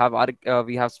dApps. We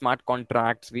have smart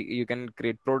contracts. You can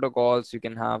create protocols. You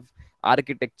can have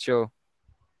architecture.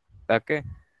 Okay,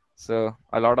 so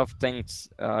a lot of things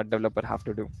developer have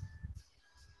to do,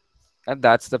 and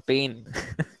that's the pain.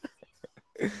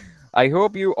 I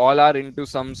hope you all are into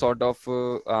some sort of.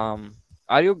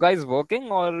 Are you guys working,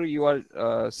 or you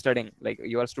are studying? Like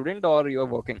you are a student or you are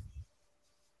working?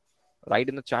 Write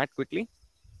in the chat quickly.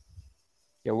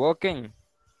 You're working.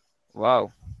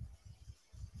 Wow.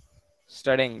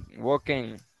 Studying,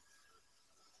 working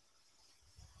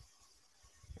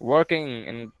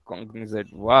in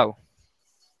Cognizant. Wow.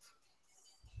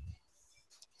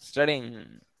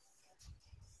 Studying.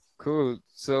 Cool.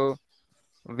 So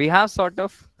we have sort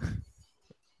of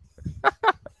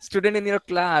student in your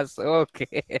class.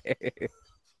 Okay.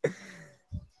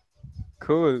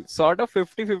 Cool. Sort of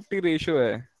 50-50 ratio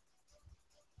hai.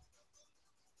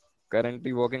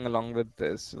 Currently working along with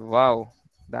this. Wow.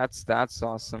 That's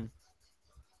awesome.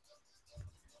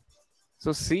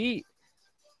 So see,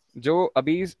 जो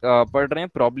अभी पढ़ रहे हैं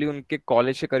probably उनके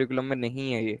college के curriculum में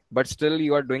नहीं है ये, but still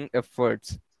you are doing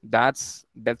efforts.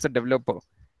 That's a developer.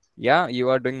 या यू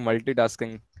आर डूइंग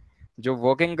मल्टीटास्किंग. जो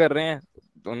वर्किंग कर रहे हैं,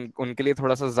 उनके लिए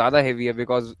थोड़ा सा ज़्यादा हेवी है,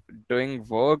 because doing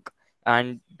work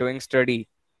and doing study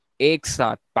एक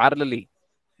साथ parallelly,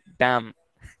 dam,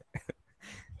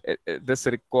 this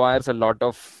requires a lot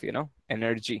of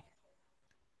energy.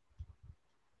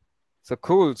 So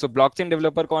cool. So blockchain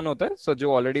developer कौन होता है? So जो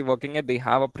already working है, they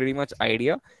have a pretty much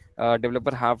idea.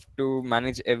 Developer have to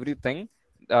manage everything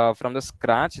from the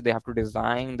scratch. They have to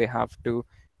design, they have to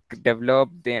develop,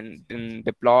 then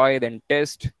deploy, then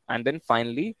test, and then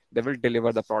finally they will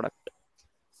deliver the product.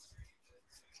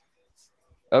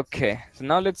 Okay. So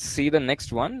now let's see the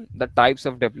next one, the types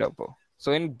of developer.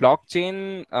 So in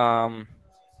blockchain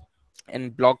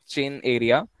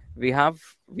area, we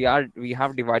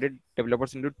have divided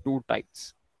developers into two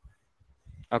types.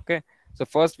 Okay, so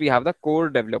first we have the core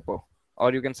developer,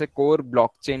 or you can say core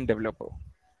blockchain developer.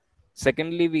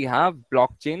 Secondly, we have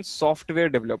blockchain software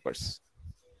developers.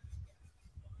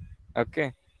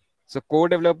 Okay, so core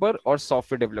developer or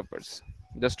software developers,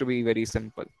 just to be very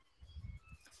simple.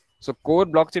 So core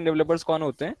blockchain developers कौन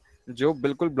होते हैं? जो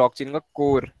बिल्कुल blockchain का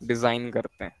core design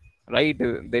करते हैं, right?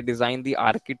 They design the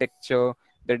architecture,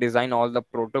 they design all the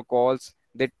protocols,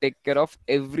 they take care of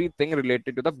everything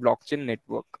related to the blockchain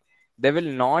network. They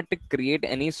will not create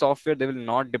any software, they will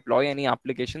not deploy any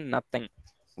application, nothing.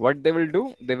 What they will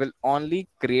do, they will only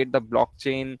create the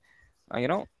blockchain.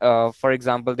 For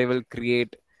example, they will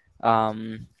create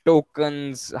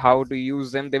tokens, how to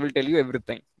use them, they will tell you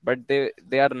everything, but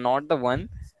they are not the one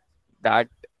that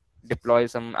deploy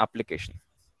some application.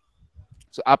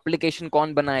 So application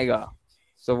कौन बनाएगा?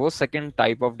 So वो second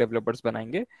type of developers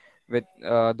बनाएंगे, with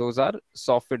those are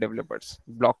software developers,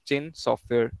 blockchain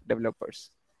software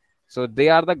developers. So they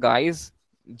are the guys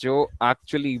जो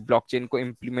actually blockchain को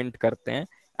implement करते हैं,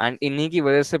 and इन्हीं की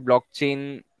वजह से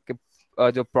blockchain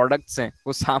के जो products हैं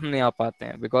वो सामने आ पाते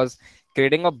हैं, because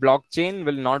creating a blockchain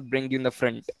will not bring you in the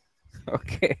front.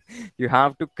 Okay, you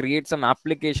have to create some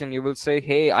application. You will say,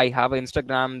 hey, I have an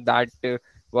Instagram that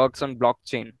works on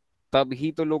blockchain. तब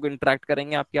ही तो लोग interact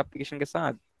करेंगे आपकी application के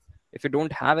साथ. If you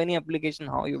don't have any application,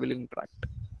 how you will interact?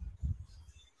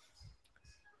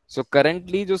 So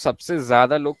currently जो सबसे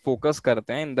ज्यादा लोग फोकस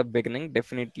करते हैं in the beginning,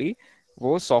 definitely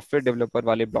वो सॉफ्टवेयर डेवलपर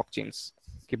वाले ब्लॉकचेन्स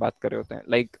की बात कर रहे होते हैं.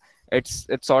 Like it's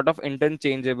sort of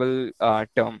interchangeable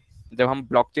term. जब हम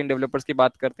ब्लॉकचेन डेवलपर्स की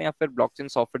बात करते हैं या फिर ब्लॉकचेन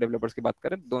सॉफ्टवेयर डेवलपर्स की बात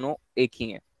करें, दोनों एक ही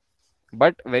हैं.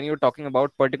 But when you talking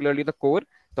about particularly the core,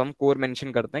 तो हम कोर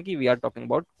मेंशन करते हैं कि we are talking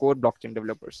about core blockchain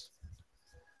developers.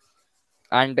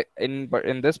 And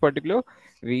in this particular,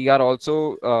 we are also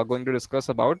going to discuss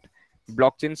about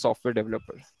blockchain software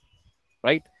developer,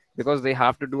 right? Because they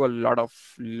have to do a lot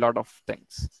of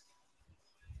things.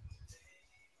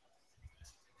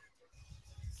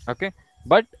 Okay,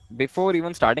 but before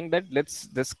even starting that, let's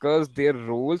discuss their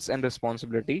roles and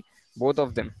responsibility, both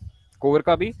of them, core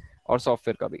का भी और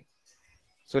software का भी.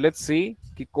 So let's see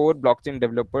कि core blockchain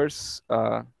developers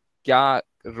क्या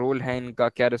role है इनका,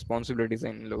 क्या responsibilities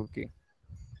हैं इन लोगों की.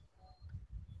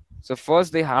 So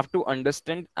first they have to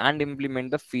understand and implement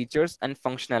the features and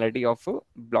functionality of a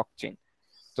blockchain.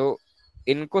 तो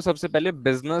इनको सबसे पहले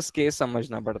बिजनेस केस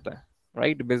समझना पड़ता है,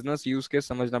 राइट? बिजनेस यूज केस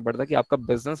समझना पड़ता है कि आपका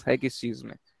बिजनेस है किस चीज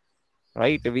में,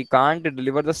 right? We can't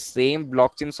deliver the same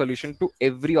blockchain solution to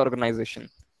every organisation.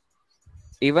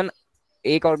 Even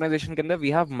एक ऑर्गेनाइजेशन के अंदर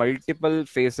वी हैव मल्टीपल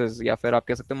फेसेस, या फिर आप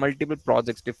कह सकते हैं multiple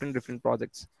projects, different different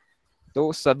projects.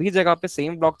 तो सभी जगह पे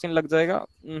सेम ब्लॉकचेन लग जाएगा?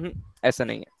 ऐसा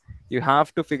नहीं है. You have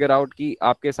to figure out कि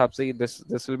आपके हिसाब से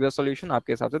this will be a solution,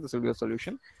 आपके हिसाब से this will be a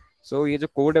solution. सो ये जो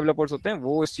कोर डेवलपर्स होते हैं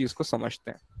वो इस चीज को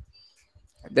समझते हैं.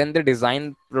 Then they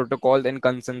design protocol and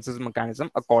consensus mechanism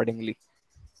accordingly.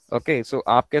 Okay, सो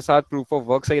आपके साथ प्रूफ ऑफ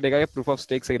वर्क सही रहेगा या प्रूफ ऑफ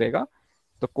स्टेक सही रहेगा,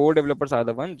 तो core developers are the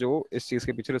one जो इस चीज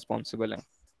के पीछे रिस्पॉन्सिबल है.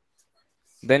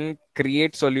 Then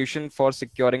create solution for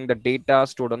securing the data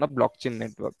stored on the blockchain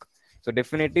network. So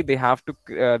definitely they have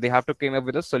to came up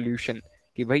with a solution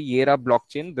कि भाई ये रहा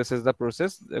blockchain, this is the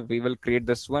process, we will create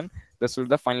this one, this will be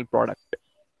the final product.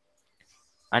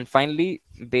 And finally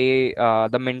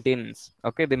the maintenance.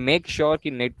 Okay, they make sure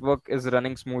कि network is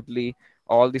running smoothly,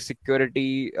 all the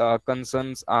security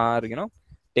concerns are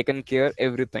taken care,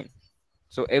 everything.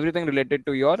 So everything related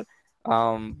to your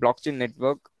blockchain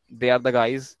network, they are the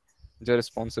guys जो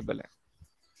responsible है.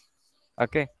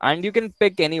 Okay, and you can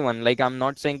pick anyone. Like I'm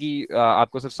not saying कि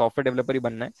आपको सिर्फ software developer ही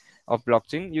बनना है of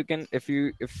blockchain. You can, if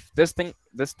this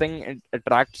thing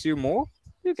attracts you more,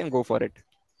 you can go for it.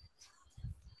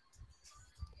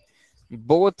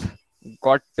 Both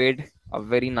got paid a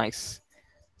very nice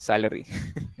salary.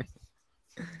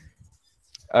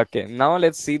 Okay, now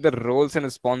let's see the roles and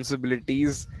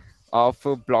responsibilities of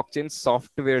a blockchain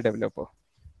software developer.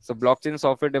 So blockchain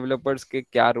software developers के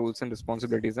क्या roles and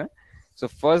responsibilities हैं? So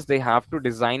first they have to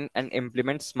design and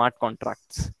implement smart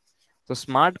contracts. तो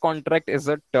smart contract is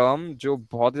a term जो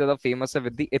बहुत ज्यादा famous है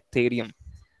with the Ethereum,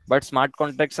 but smart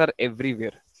contracts are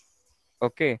everywhere.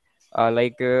 Okay,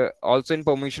 like also in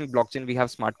permission blockchain we have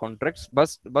smart contracts,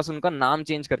 बस बस उनका नाम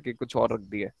change करके कुछ और रख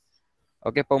दिया.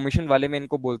 ओके, परमिशन वाले में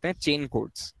इनको बोलते हैं chain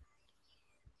codes.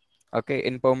 Okay,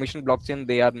 in permission blockchain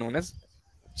they are known as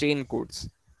chain codes.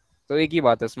 तो एक ही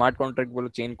बात है, स्मार्ट कॉन्ट्रैक्ट बोलो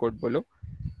चेन कोड बोलो,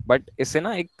 बट इससे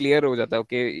ना एक क्लियर हो जाता है.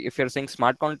 Okay, if you are saying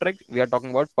smart contract we are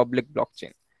talking about public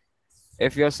blockchain.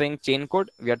 If you are saying chain code,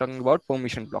 we are talking about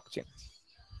permission blockchain.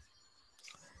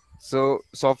 So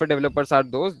software developers are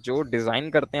those जो design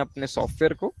करते हैं अपने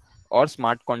software को और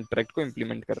smart contract को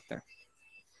implement करते हैं.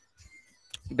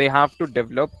 They have to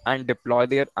develop and deploy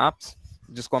their apps,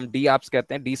 जिसको हम डी एप्स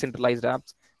कहते हैं, डिसेंट्रलाइज्ड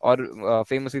एप्स, और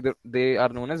famously they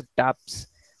are known as dapps.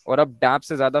 और अब डैप्स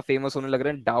से ज्यादा फेमस होने लग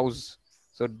रहे हैं डाउज.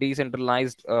 सो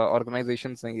डिसेंट्रलाइज्ड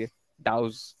ऑर्गेनाइजेशन हैं ये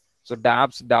डाउज. सो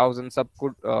डैप्स डाउज इन सब को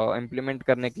इम्प्लीमेंट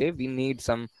करने के लिए we need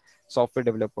some software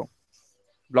developer.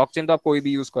 Blockchain तो आप कोई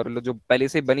भी यूज कर लो, जो पहले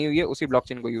से बनी हुई है उसी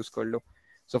ब्लॉकचेन को यूज कर लो.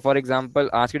 सो फॉर एग्जांपल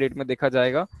आज की डेट में देखा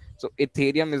जाएगा, सो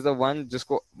इथेरियम इज द वन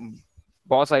जिसको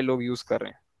बहुत सारे लोग यूज कर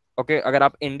रहे हैं. ओके, अगर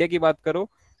आप इंडिया की बात करो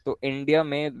तो इंडिया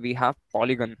में we have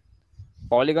polygon.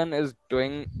 Polygon is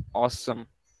doing awesome.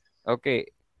 Okay,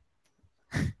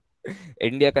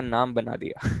 India का नाम बना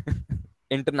दिया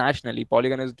internationally.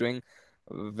 Polygon is doing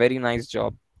very nice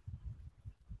job.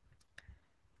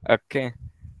 Okay,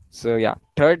 so yeah,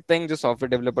 third thing जो software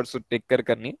developers should take care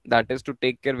करनी, that is to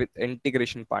take care with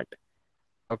integration part.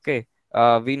 Okay,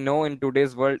 we know in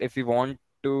today's world if we want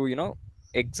to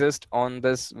exist on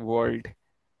this world,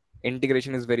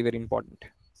 integration is very very important.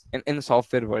 In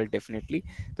software world definitely,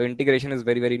 so integration is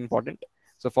very very important.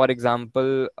 So for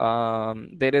example,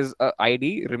 there is a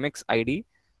id remix id.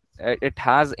 It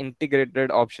has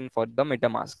integrated option for the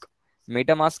metamask.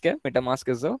 Metamask है, metamask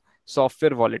is a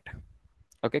software wallet.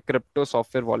 Okay, crypto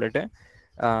software wallet है.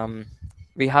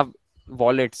 We have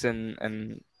wallets in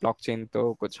blockchain,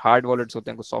 तो कुछ hard wallets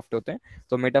होते हैं, कुछ soft होते हैं.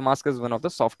 तो metamask is one of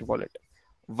the soft wallet,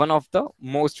 one of the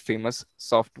most famous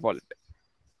soft wallet.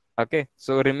 Okay,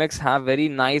 so remix have very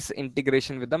nice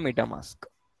integration with the metamask.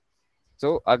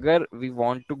 So अगर we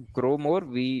want to grow more,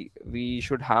 we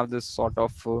should have this sort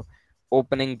of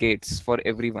opening gates for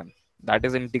everyone,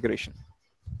 that is integration,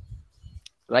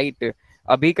 right?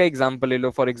 अभी का example ले लो.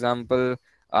 For example,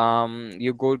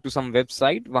 you go to some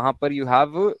website, वहां पर you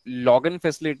have a login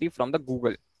facility from the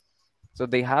Google. So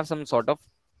they have some sort of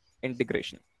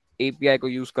integration. API को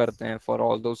use करते हैं for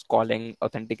all those calling,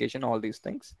 authentication, all these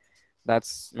things.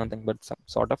 That's nothing but some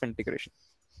sort of integration.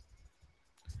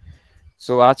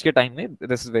 So आज के time में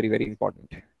this is very very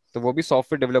important. तो वो भी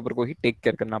software developer को ही टेक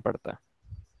केयर करना पड़ता है.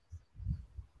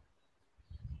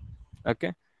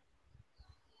 Okay,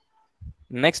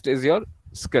 next is your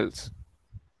skills.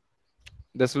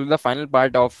 This will the final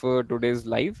part of today's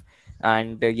live,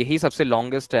 and यही सबसे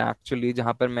लॉन्गेस्ट है एक्चुअली,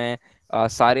 जहां पर मैं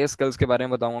सारे स्किल्स के बारे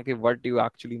में बताऊंगा कि what you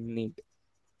actually need.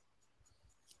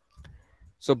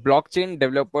 So blockchain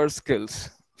developer skills,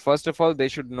 first of all they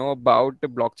should know about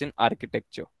blockchain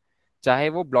architecture. चाहे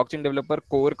वो ब्लॉकचेन डेवलपर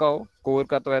कोर का हो, कोर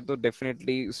का तो है, तो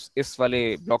डेफिनेटली इस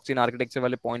वाले ब्लॉकचेन आर्किटेक्चर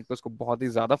वाले पॉइंट पे उसको बहुत ही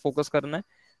ज्यादा फोकस करना है.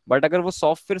 बट अगर वो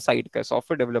सॉफ्टवेयर साइड का है,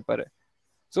 सॉफ्टवेयर डेवलपर है,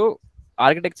 सो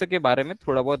आर्किटेक्चर के बारे में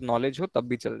थोड़ा बहुत नॉलेज हो तब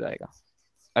भी चल जाएगा.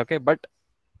 ओके, बट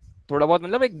थोड़ा बहुत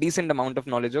मतलब एक डिसेंट अमाउंट ऑफ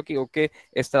नॉलेज हो कि ओके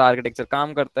इस तरह आर्किटेक्चर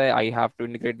काम करता है, I have to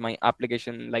integrate my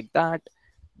application like that,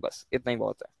 बस इतना ही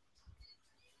बहुत है.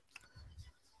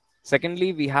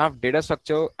 Secondly we have data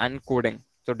structure and coding.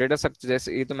 तो डेटा स्ट्रक्चर,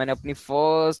 जैसे ये तो मैंने अपनी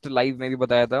फर्स्ट लाइव में भी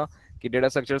बताया था कि data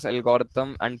structures,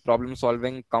 algorithm and problem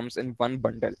solving comes in one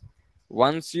bundle.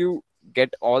 Once you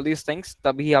get all these things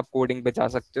तभी आप कोडिंग पे जा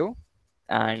सकते हो.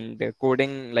 And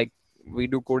coding, like we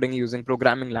do coding using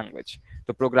programming language.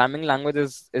 So programming language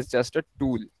is just a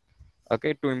tool,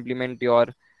 okay, to implement your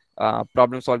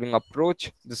problem solving approach,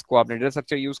 जिसको आपने data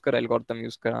structure use करा, algorithm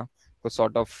use करा, कुछ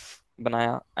sort of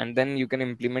बनाया, and then you can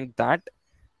implement that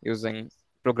using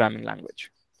programming language.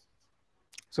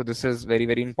 So this is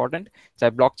very very important,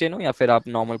 चाहे blockchain हो या फिर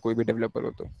आप normal कोई भी developer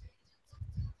हो तो.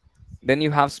 Then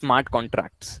you have smart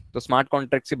contracts. तो smart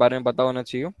contracts के बारे में पता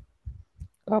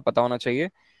होना चाहिए.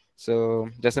 सो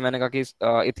जैसे मैंने कहा कि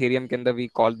इथेरियम के अंदर we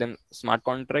call them smart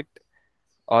contract,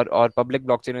 और पब्लिक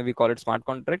ब्लॉकचेन में we call it smart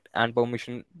contract, and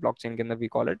permission blockchain के अंदर we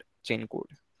call it chain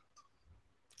code.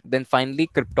 Then finally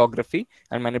cryptography,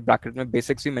 and मैंने ब्रैकेट में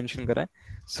बेसिक्स भी मेंशन करा है.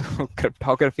 सो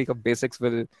क्रिप्टोग्राफी का basics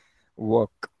will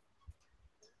work.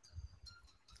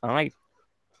 Alright,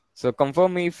 so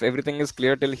confirm me if everything is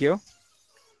clear till here.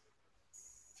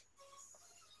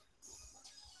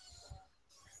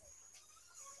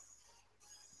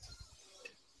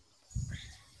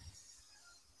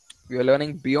 We are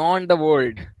learning beyond the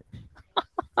world.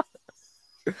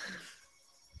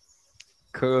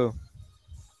 Cool.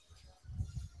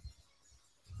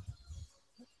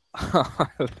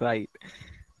 Right.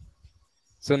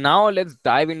 So now let's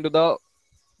dive into the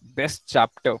best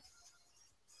chapter,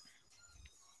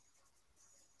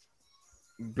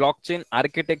 blockchain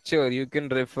architecture. You can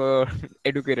refer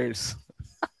educators.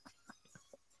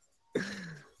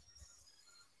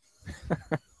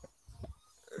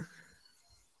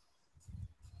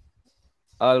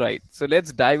 All right, so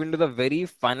let's dive into the very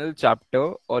final chapter.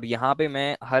 और यहाँ पे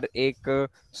मैं हर एक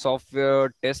software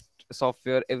test,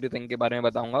 software everything के बारे में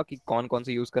बताऊंगा कि कौन कौन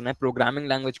सी यूज करना है, प्रोग्रामिंग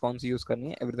लैंग्वेज कौन सी यूज करनी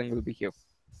है, everything will be here.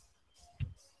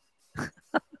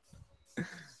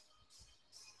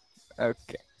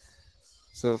 Okay.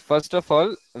 So first of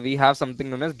all we have something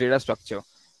known as data structure.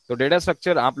 तो डेटा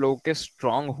स्ट्रक्चर आप लोगों के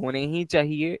स्ट्रांग होने ही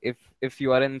चाहिए. If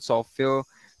you are in software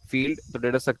field तो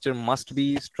data structure must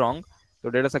be strong. तो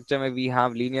डेटा स्ट्रक्चर में we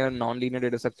have linear, non linear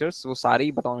data structures, वो सारे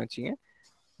ही बताने चाहिए.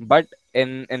 But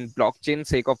in blockchain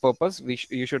sake of purpose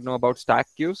you should know about stack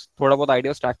cues. थोड़ा बहुत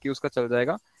idea stack cues का चल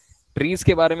जाएगा. ट्रीज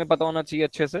के बारे में पता होना चाहिए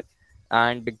अच्छे से,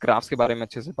 एंड ग्राफ्स के बारे में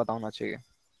अच्छे से पता होना चाहिए.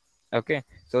 Okay.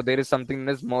 So there is something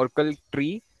is Merkel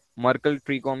tree. Merkel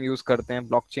tree को हम यूज करते हैं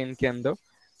ब्लॉकचेन के अंदर.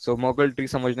 सो मर्कल ट्री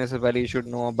समझने से पहले यू शुड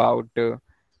नो अबाउट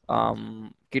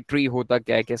कि ट्री होता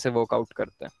क्या है, कैसे वर्कआउट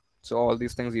करते हैं. So all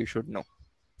these things you should know.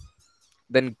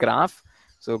 Then graph.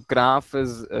 So graph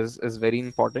is very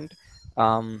important.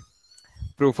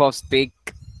 Proof of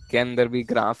stake के अंदर भी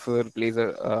graph plays a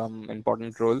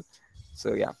important role.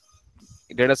 So yeah,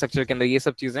 data structure के अंदर ये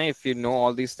सब चीजें, if you know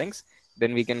all these things,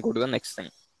 then we can go to the next thing.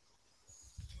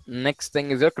 Next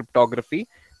thing is your cryptography.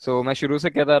 So मैं शुरू से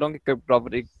कहता रहा हूँ कि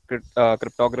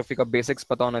cryptography का basics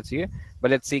पता होना चाहिए.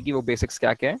 But let's see कि वो basics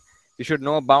क्या क्या है. You should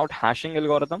know about hashing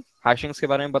algorithm. Hashings के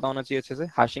बारे में पता होना चाहिए अच्छे से.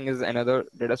 Hashing is another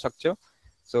data structure.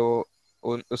 So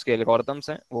उसके algorithms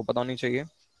हैं, वो पता होनी चाहिए.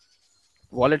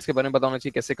 Wallets के बारे में पता होना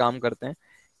चाहिए, कैसे काम करते हैं.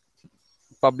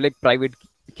 Public private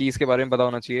keys के बारे में पता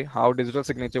होना चाहिए. How digital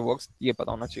signature works, ये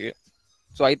पता होना चाहिए.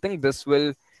 So I think this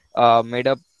will made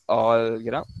up all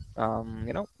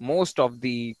most of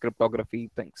the cryptography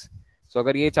things. So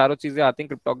अगर ये चारों चीजें आती हैं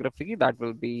cryptography की, that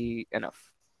will be enough.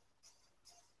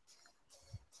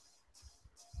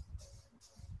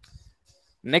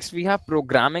 Next we have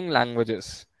programming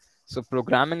languages. So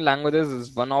programming languages is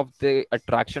one of the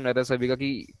attraction रहता है सभी का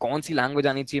कि कौन सी लैंग्वेज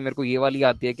आनी चाहिए, मेरे को ये वाली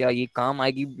आती है क्या, ये काम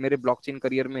आएगी मेरे ब्लॉकचेन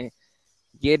करियर में,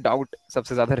 ये डाउट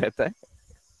सबसे ज्यादा रहता है.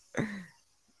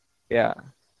 या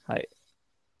हाय.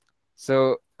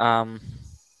 सो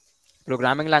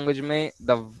प्रोग्रामिंग लैंग्वेज में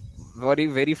द वेरी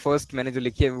वेरी फर्स्ट मैंने जो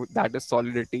लिखी है दैट इज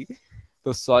सॉलिडिटी.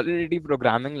 तो solidity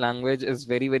programming language is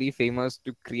very very famous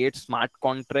to create smart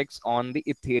contracts on the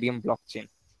Ethereum blockchain.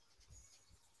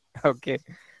 Okay,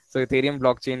 so Ethereum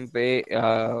blockchain पे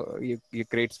you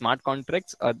create smart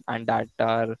contracts and that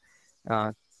are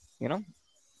uh, you know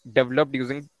developed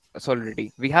using Solidity.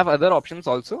 We have other options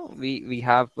also. We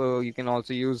have you can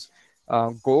also use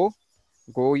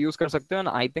Go use कर सकते हो, and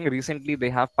I think recently they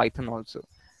have Python also.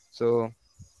 So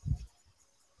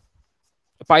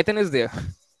Python is there.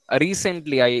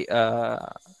 Recently I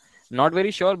not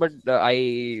very sure, but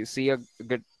I see a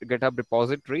GitHub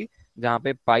repository जहाँ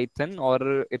पे Python और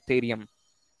Ethereum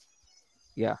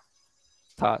yeah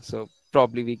था. So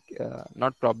probably we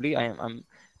not probably I'm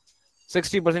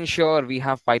 60% sure we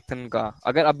have Python का.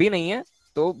 अगर अभी नहीं है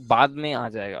तो बाद में आ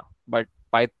जाएगा. But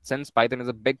since Python is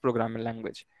a big programming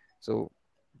language, so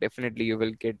definitely you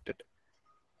will get it.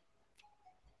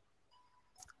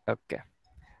 Okay.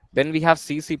 Then we have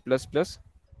C++.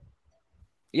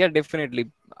 Yeah, definitely.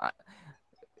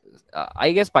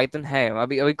 I guess Python है.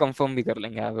 अभी अभी कंफर्म भी कर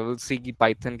लेंगे. आई विल सी कि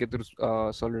पाइथन के थ्रू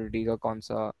सॉलिडिटी का कौन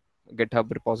सा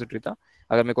गिटहब रिपोजिटरी था.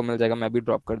 अगर मेरे को मिल जाएगा मैं भी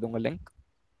ड्रॉप कर दूंगा लिंक.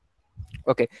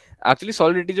 ओके. एक्चुअली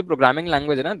सॉलिडिटी जो प्रोग्रामिंग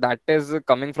लैंग्वेज है ना, that is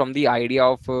coming from the idea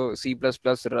of C plus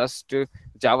plus, rust,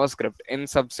 JavaScript. इन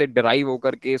सब से डिराइव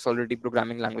होकर के सॉलिडिटी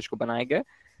प्रोग्रामिंग लैंग्वेज को बनाया गया.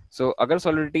 सो अगर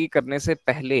सॉलिडिटी करने से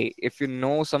पहले if you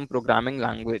know some programming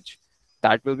language,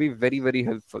 that will be very very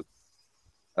helpful.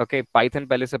 Okay. Python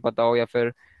पहले से पता हो, या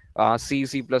फिर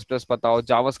C++ पता हो,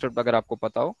 जावास्क्रिप्ट अगर आपको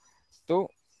पता हो, तो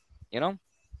you know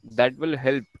that will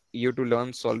help you to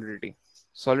learn Solidity.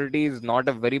 Solidity is not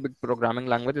a very big programming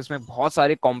language. इसमें बहुत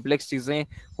सारे कॉम्प्लेक्स चीजें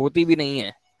होती भी नहीं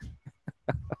है.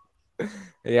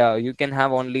 Yeah, you can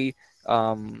have only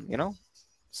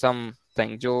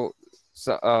something जो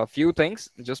few things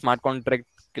जो स्मार्ट कॉन्ट्रैक्ट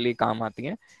के लिए काम आती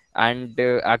हैं. And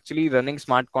actually running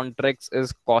smart contracts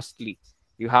is costly.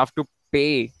 You have to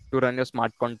pay to run your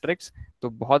smart contracts. तो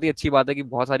बहुत ही अच्छी बात है कि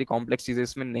बहुत सारी कॉम्प्लेक्स चीजें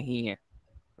इसमें नहीं है.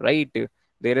 Right.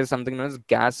 There is something known as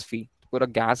gas फी. पूरा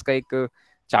गैस का एक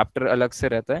चैप्टर अलग से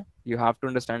रहता है, you have to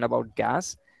understand about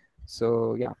gas.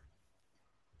 सो या,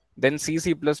 then C++.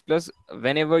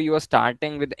 Whenever you are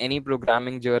starting with any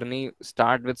programming journey,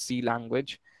 start with C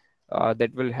language.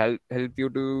 That will help you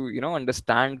to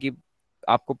understand कि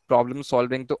आपको प्रॉब्लम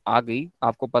सॉल्विंग तो आ गई,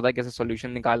 आपको पता है कैसे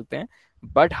सॉल्यूशन निकालते हैं,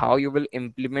 but how you will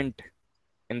implement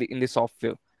in the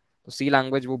software. तो सी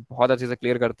लैंग्वेज वो बहुत अच्छे से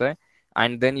क्लियर करता है.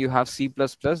 And then you have C++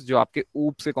 जो आपके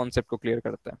ऊप से कॉन्सेप्ट को क्लियर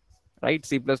करता है. Right,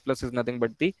 C++ is nothing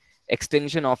but the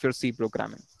extension of your C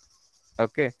programming.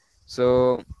 Okay,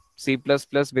 so C plus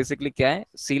plus basically क्या है,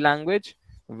 सी language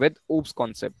with oops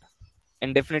concept.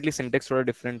 And definitely syntax थोड़ा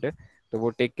डिफरेंट है, तो वो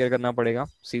टेक केयर करना पड़ेगा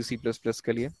सी सी प्लस प्लस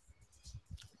के लिए.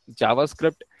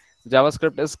 JavaScript,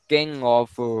 JavaScript is king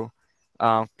of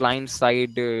client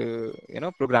side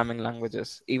programming languages.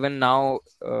 Even now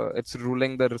it's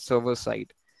ruling the server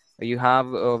side. You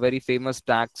have very famous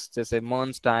stacks जैसे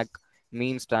MERN stack,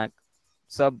 mean stack,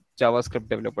 सब JavaScript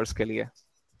developers के लिए.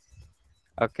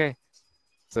 Okay,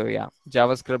 सो या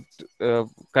JavaScript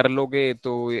कर लोगे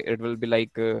तो इट विल बी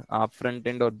लाइक आप front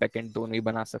end और बैक एंड दोनों ही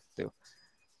बना सकते हो.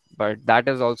 But that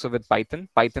is also with Python.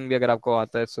 Python भी अगर आपको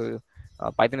आता है,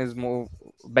 सो Python is more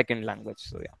back and language.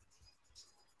 सो या,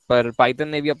 पर पाइथन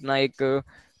ने भी अपना एक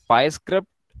पाई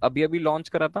स्क्रिप्ट अभी अभी लॉन्च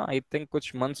करा था, आई थिंक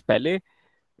कुछ मंथ्स पहले,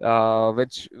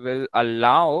 which will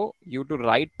allow you to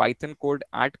right Python code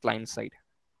at client side.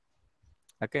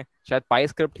 Okay, शायद पाई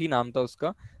स्क्रिप्ट ही नाम था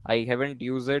उसका. I haven't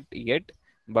use it yet,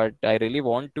 but I really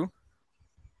want to.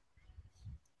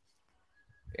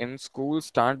 In school,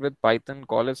 start with Python,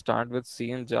 college, start with C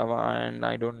and Java, and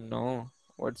I don't know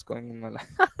what's going in my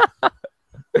life.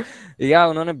 Yeah,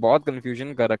 उन्होंने बहुत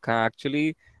confusion कर रखा है actually.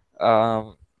 uh,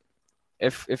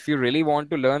 if you really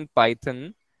want to learn Python,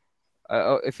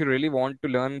 if you really want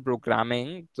to learn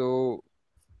programming, तो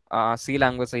C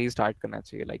language से ही start करना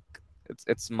चाहिए. Like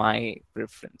it's my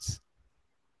preference.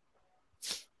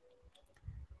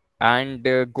 And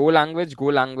go language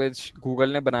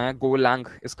Google ने बनाया. गो लैंग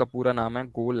इसका पूरा नाम है,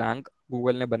 गो लैंग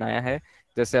गूगल ने बनाया है.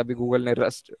 जैसे अभी गूगल ने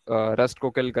रस्ट को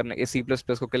किल करने, सी प्लस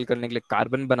प्लस को किल करने के लिए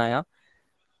कार्बन बनाया.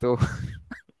 तो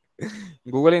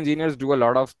Google engineers do a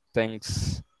lot of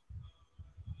things.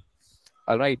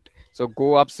 Alright, सो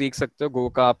गो आप सीख सकते हो, गो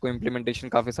का आपको इम्प्लीमेंटेशन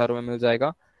काफी सारों में मिल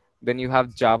जाएगा. Then you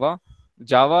have Java.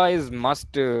 Java is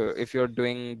must if you are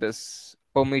doing this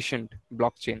permission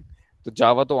blockchain, तो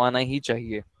जावा तो आना ही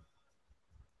चाहिए.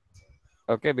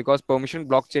 ओके, बिकॉज परमिशन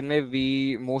ब्लॉकचेन में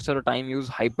we most of the time use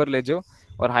हाइपरलेजर,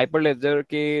 और हाइपरलेजर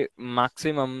के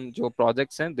मैक्सिमम जो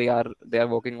प्रोजेक्ट्स हैं they are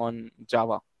working on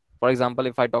Java. For example,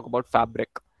 if I talk about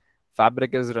fabric,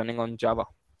 fabric is running on Java.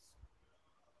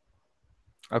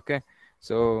 Okay,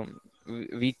 so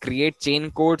we create chain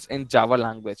codes in Java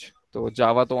language, तो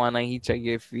जावा तो आना ही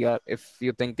चाहिए if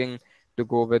you thinking to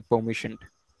go with permission.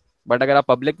 But अगर आप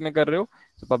public में कर रहे हो,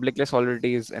 तो public less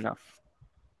already is enough.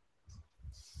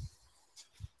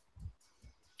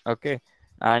 Okay,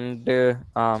 and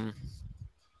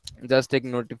just एक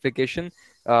नोटिफिकेशन,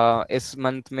 इस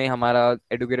मंथ में हमारा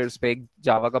एडुकेटर्स पे एक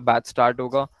जावा का बैच स्टार्ट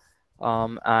होगा.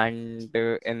 And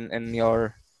in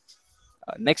your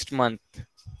next month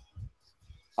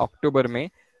अक्टूबर में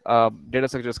डेटा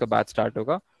स्ट्रक्चर्स का बैच स्टार्ट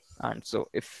होगा. And so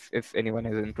if anyone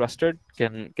is interested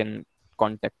can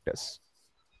contact us.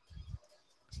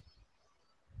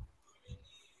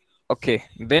 Okay,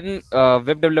 then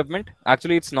web development,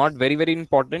 actually it's not very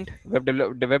important. Web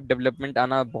development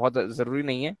आना बहुत जरूरी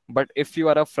नहीं है, but if you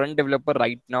are a front developer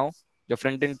right now, जो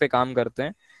front end पे काम करते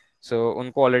हैं, so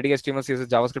उनको already HTML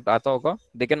CSS JavaScript आता होगा,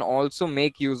 they can also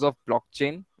make use of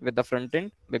blockchain with the front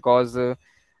end, because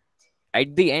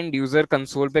at the end user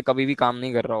console पे कभी भी काम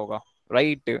नहीं कर रहा होगा,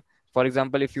 right? For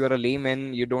example, if you are a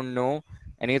layman, you don't know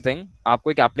anything,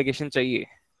 आपको एक application चाहिए,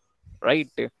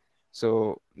 राइट? सो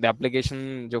द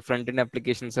एप्लीकेशन, जो फ्रंट एंड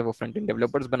एप्लीकेशन है वो फ्रंट एंड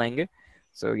डेवलपर्स बनाएंगे.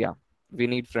 सो या, वी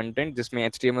नीड फ्रंट एंड जिसमें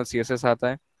HTML CSS आता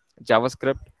है,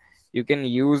 JavaScript. You can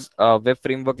use web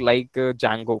framework like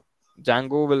Django.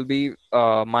 Django will be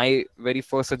my very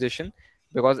first suggestion,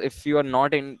 because if you are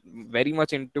not in very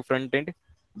much into front end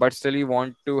but still you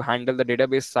want to handle the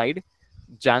database side,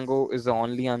 Django is the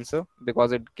only answer,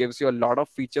 because it gives you a lot of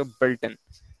feature built in.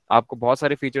 आपको बहुत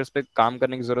सारे features पे काम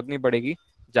करने की जरूरत नहीं पड़ेगी.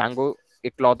 Django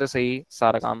इकलौते से ही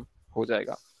सारा काम हो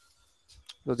जाएगा.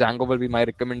 So Django will be my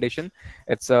recommendation.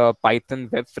 It's a Python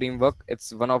web framework.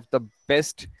 It's one of the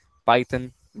best Python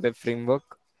web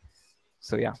framework.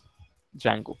 So yeah,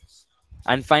 Django.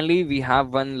 And finally, we have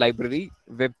one library,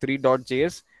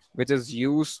 web3.js, which is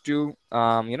used to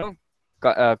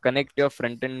connect your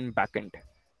front end and back end.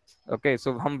 Okay,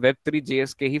 so हम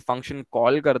web3.js के ही function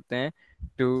call करते हैं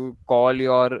to call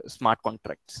your smart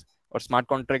contracts. और smart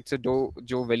contract से जो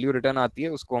जो value return आती है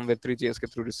उसको हम Web3 JS के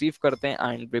थ्रू रिसीव करते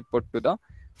हैं and we put to the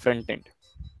front end.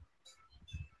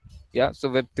 Yeah, so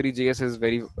Web3 JS is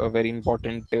very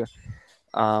important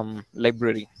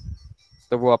library.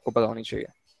 तो वो आपको पता होनी चाहिए.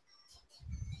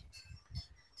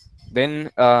 Then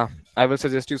I will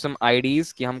suggest you some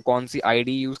IDs कि हम कौन सी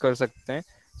ID use कर सकते हैं.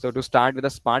 So to start with a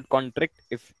smart contract,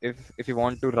 if you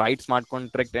want to write smart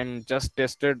contract and just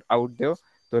test it out there,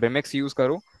 तो Remix use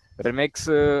करो. Remix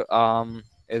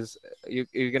is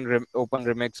you can open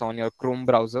Remix on your Chrome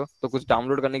browser. तो कुछ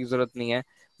download करने की जरूरत नहीं है,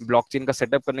 blockchain का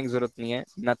सेटअप करने की जरूरत नहीं है,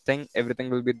 nothing,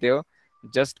 everything will be there.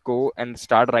 Just go and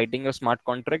start writing your smart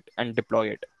contract and deploy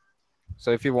it.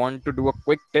 So if you want to do a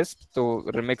quick test, so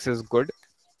Remix is good.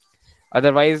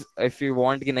 Otherwise, if you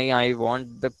want ki nahi, I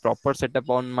want the proper setup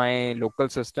on my local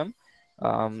system,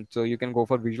 so you can go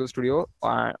for Visual Studio,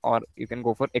 or you can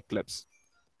go for Eclipse.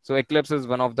 So Eclipse is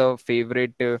one of the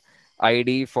favorite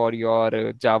ID for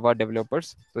your Java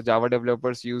developers. So Java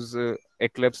developers use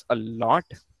Eclipse a lot,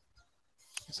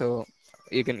 so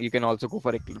you can also go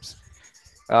for Eclipse.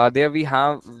 There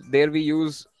we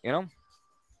use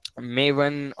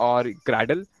Maven or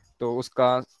Gradle. तो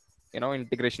उसका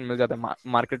integration मिल जाता है.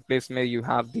 Marketplace में you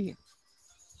have the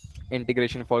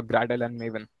integration for Gradle and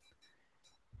Maven.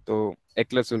 So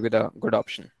Eclipse will be the good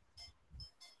option.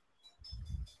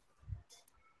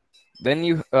 Then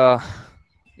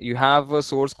you have a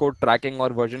source code tracking or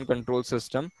version control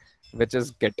system, which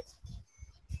is Git.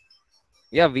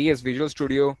 Yeah, VS Visual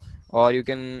Studio, or you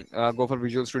can go for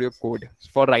Visual Studio Code.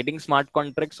 For writing smart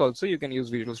contracts also, you can use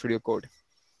Visual Studio Code.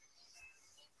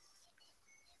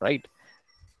 Right?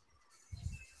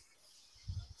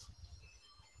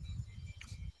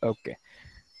 Okay.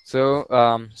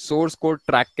 So source code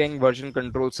tracking version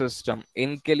control system.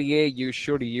 इनके लिए you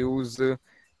should use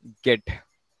Git.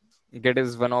 Git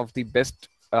is one of the best.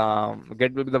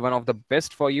 Git will be the one of the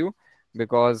best for you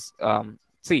because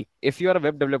see, if you are a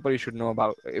web developer, you should know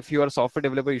about. If you are a software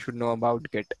developer, you should know about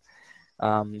Git.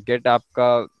 Git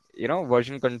आपका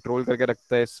version control करके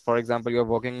रखता है. For example, you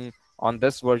are working on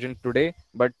this version today,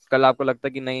 but कल आपको लगता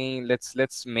है कि नहीं,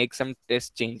 let's make some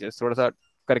test changes. थोड़ा सा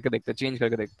करके देखते हैं, change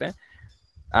करके देखते हैं,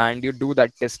 and you do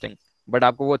that testing. But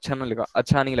आपको वो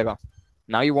अच्छा नहीं लगा.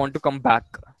 Now you want to come back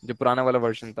जो पुराना वाला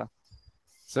version था.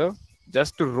 So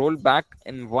just to roll back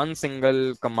in one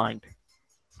single command,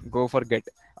 go for Git.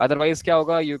 Otherwise क्या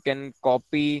होगा, you can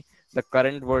copy the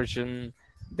current version,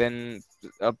 then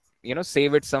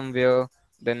save it somewhere,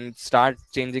 then start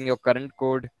changing your current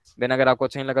code. Then अगर आपको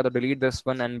अच्छा नहीं लगा तो delete this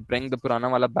one and bring the पुराना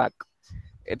वाला back.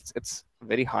 It's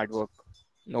very hard work.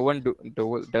 No one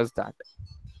does that.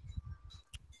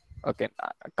 Okay,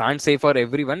 I can't say for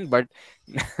everyone, but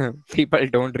people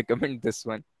don't recommend this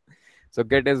one. So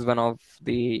Git is one of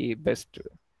the best.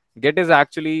 Git is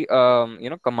actually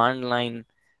command line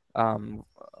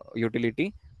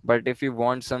utility, but if you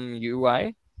want some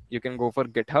UI, you can go for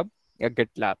GitHub or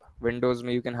GitLab. Windows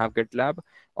में you can have GitLab,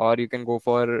 or you can go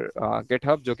for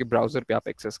GitHub जो कि browser पे आप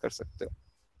access कर सकते हो.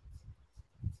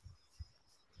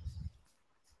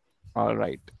 All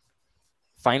right.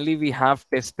 Finally, we have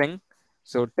testing.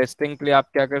 So testing के लिए आप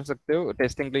क्या कर सकते हो?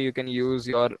 Testing के लिए you can use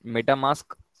your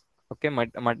MetaMask. Okay,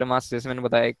 MetaMask जैसे मैंने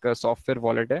बताया एक सॉफ्टवेयर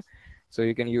वॉलेट है, so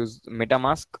you can use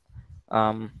MetaMask,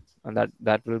 and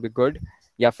that will be good.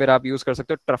 या फिर आप यूज कर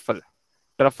सकते हो Truffle.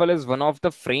 Truffle is one of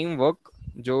the framework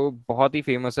जो बहुत ही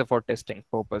फेमस है for testing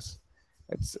purpose.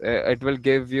 It will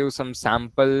give you some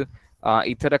sample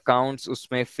ether accounts.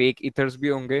 उसमें fake ethers भी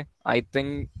होंगे. I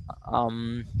think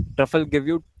Truffle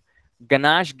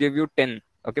Ganache give you 10.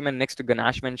 Okay, मैं next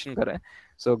Ganache mention कर रहा है.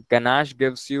 So Ganache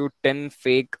gives you 10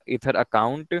 fake ether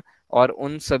account, और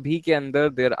उन सभी के अंदर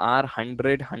there are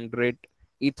 100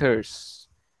 ethers.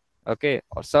 Okay,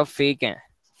 और सब fake हैं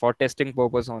for testing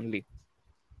purpose only.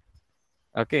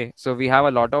 Okay, so we have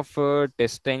a lot of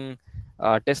test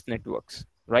networks,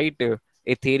 right?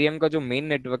 Ethereum का जो main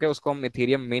network है उसको हम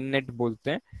Ethereum mainnet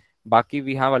बोलते हैं. बाकी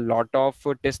we have a lot of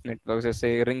test networks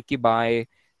जैसे Rinky Buy,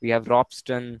 we have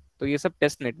Ropsten. तो ये सब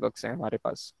test networks हैं हमारे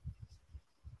पास.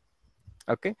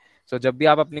 ओके, सो जब भी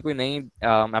आप अपनी कोई नई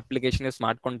एप्लीकेशन या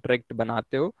स्मार्ट कॉन्ट्रैक्ट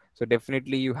बनाते हो, so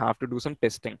definitely you have to do some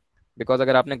testing, because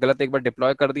अगर आपने गलत एक बार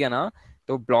डिप्लॉय कर दिया ना,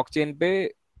 तो ब्लॉकचेन पे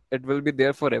it will be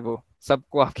there for ever.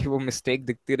 सबको आपकी वो मिस्टेक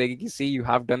दिखती रहेगी कि सी you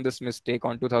have done this mistake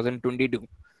on 2022.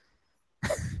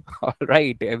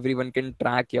 Alright, everyone can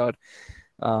track your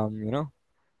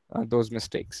those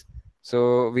mistakes.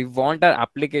 So we want our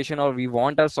application or we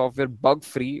want our software bug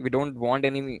free. We don't want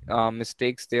any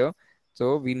mistakes there.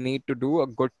 So we need to do a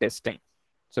good testing.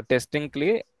 So testing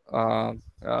clay,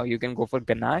 you can go for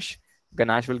Ganache.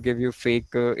 Ganache will give you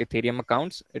fake Ethereum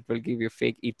accounts. It will give you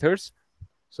fake ethers.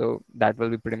 So that will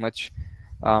be pretty much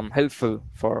helpful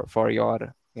for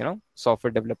your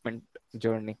software development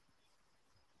journey.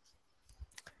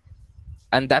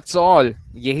 And that's all.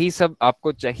 यही सब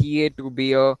आपको चाहिए to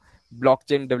be a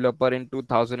blockchain developer in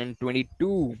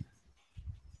 2022.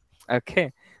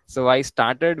 Okay, so I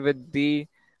started with the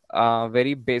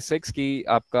very basics कि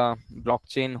आपका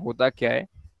blockchain होता क्या है,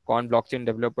 कौन blockchain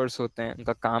developers होते हैं,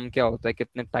 उनका काम क्या होता है,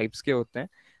 कितने types के होते हैं.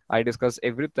 I discuss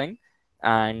everything,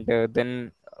 and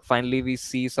then finally we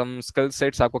see some skill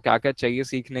sets आपको क्या क्या चाहिए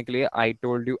सीखने के लिए. I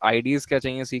told you IDs क्या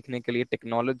चाहिए सीखने के लिए,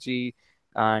 technology,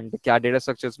 and क्या data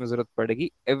structures में जरूरत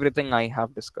पड़ेगी. Everything I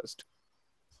have discussed.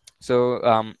 So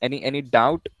any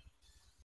doubt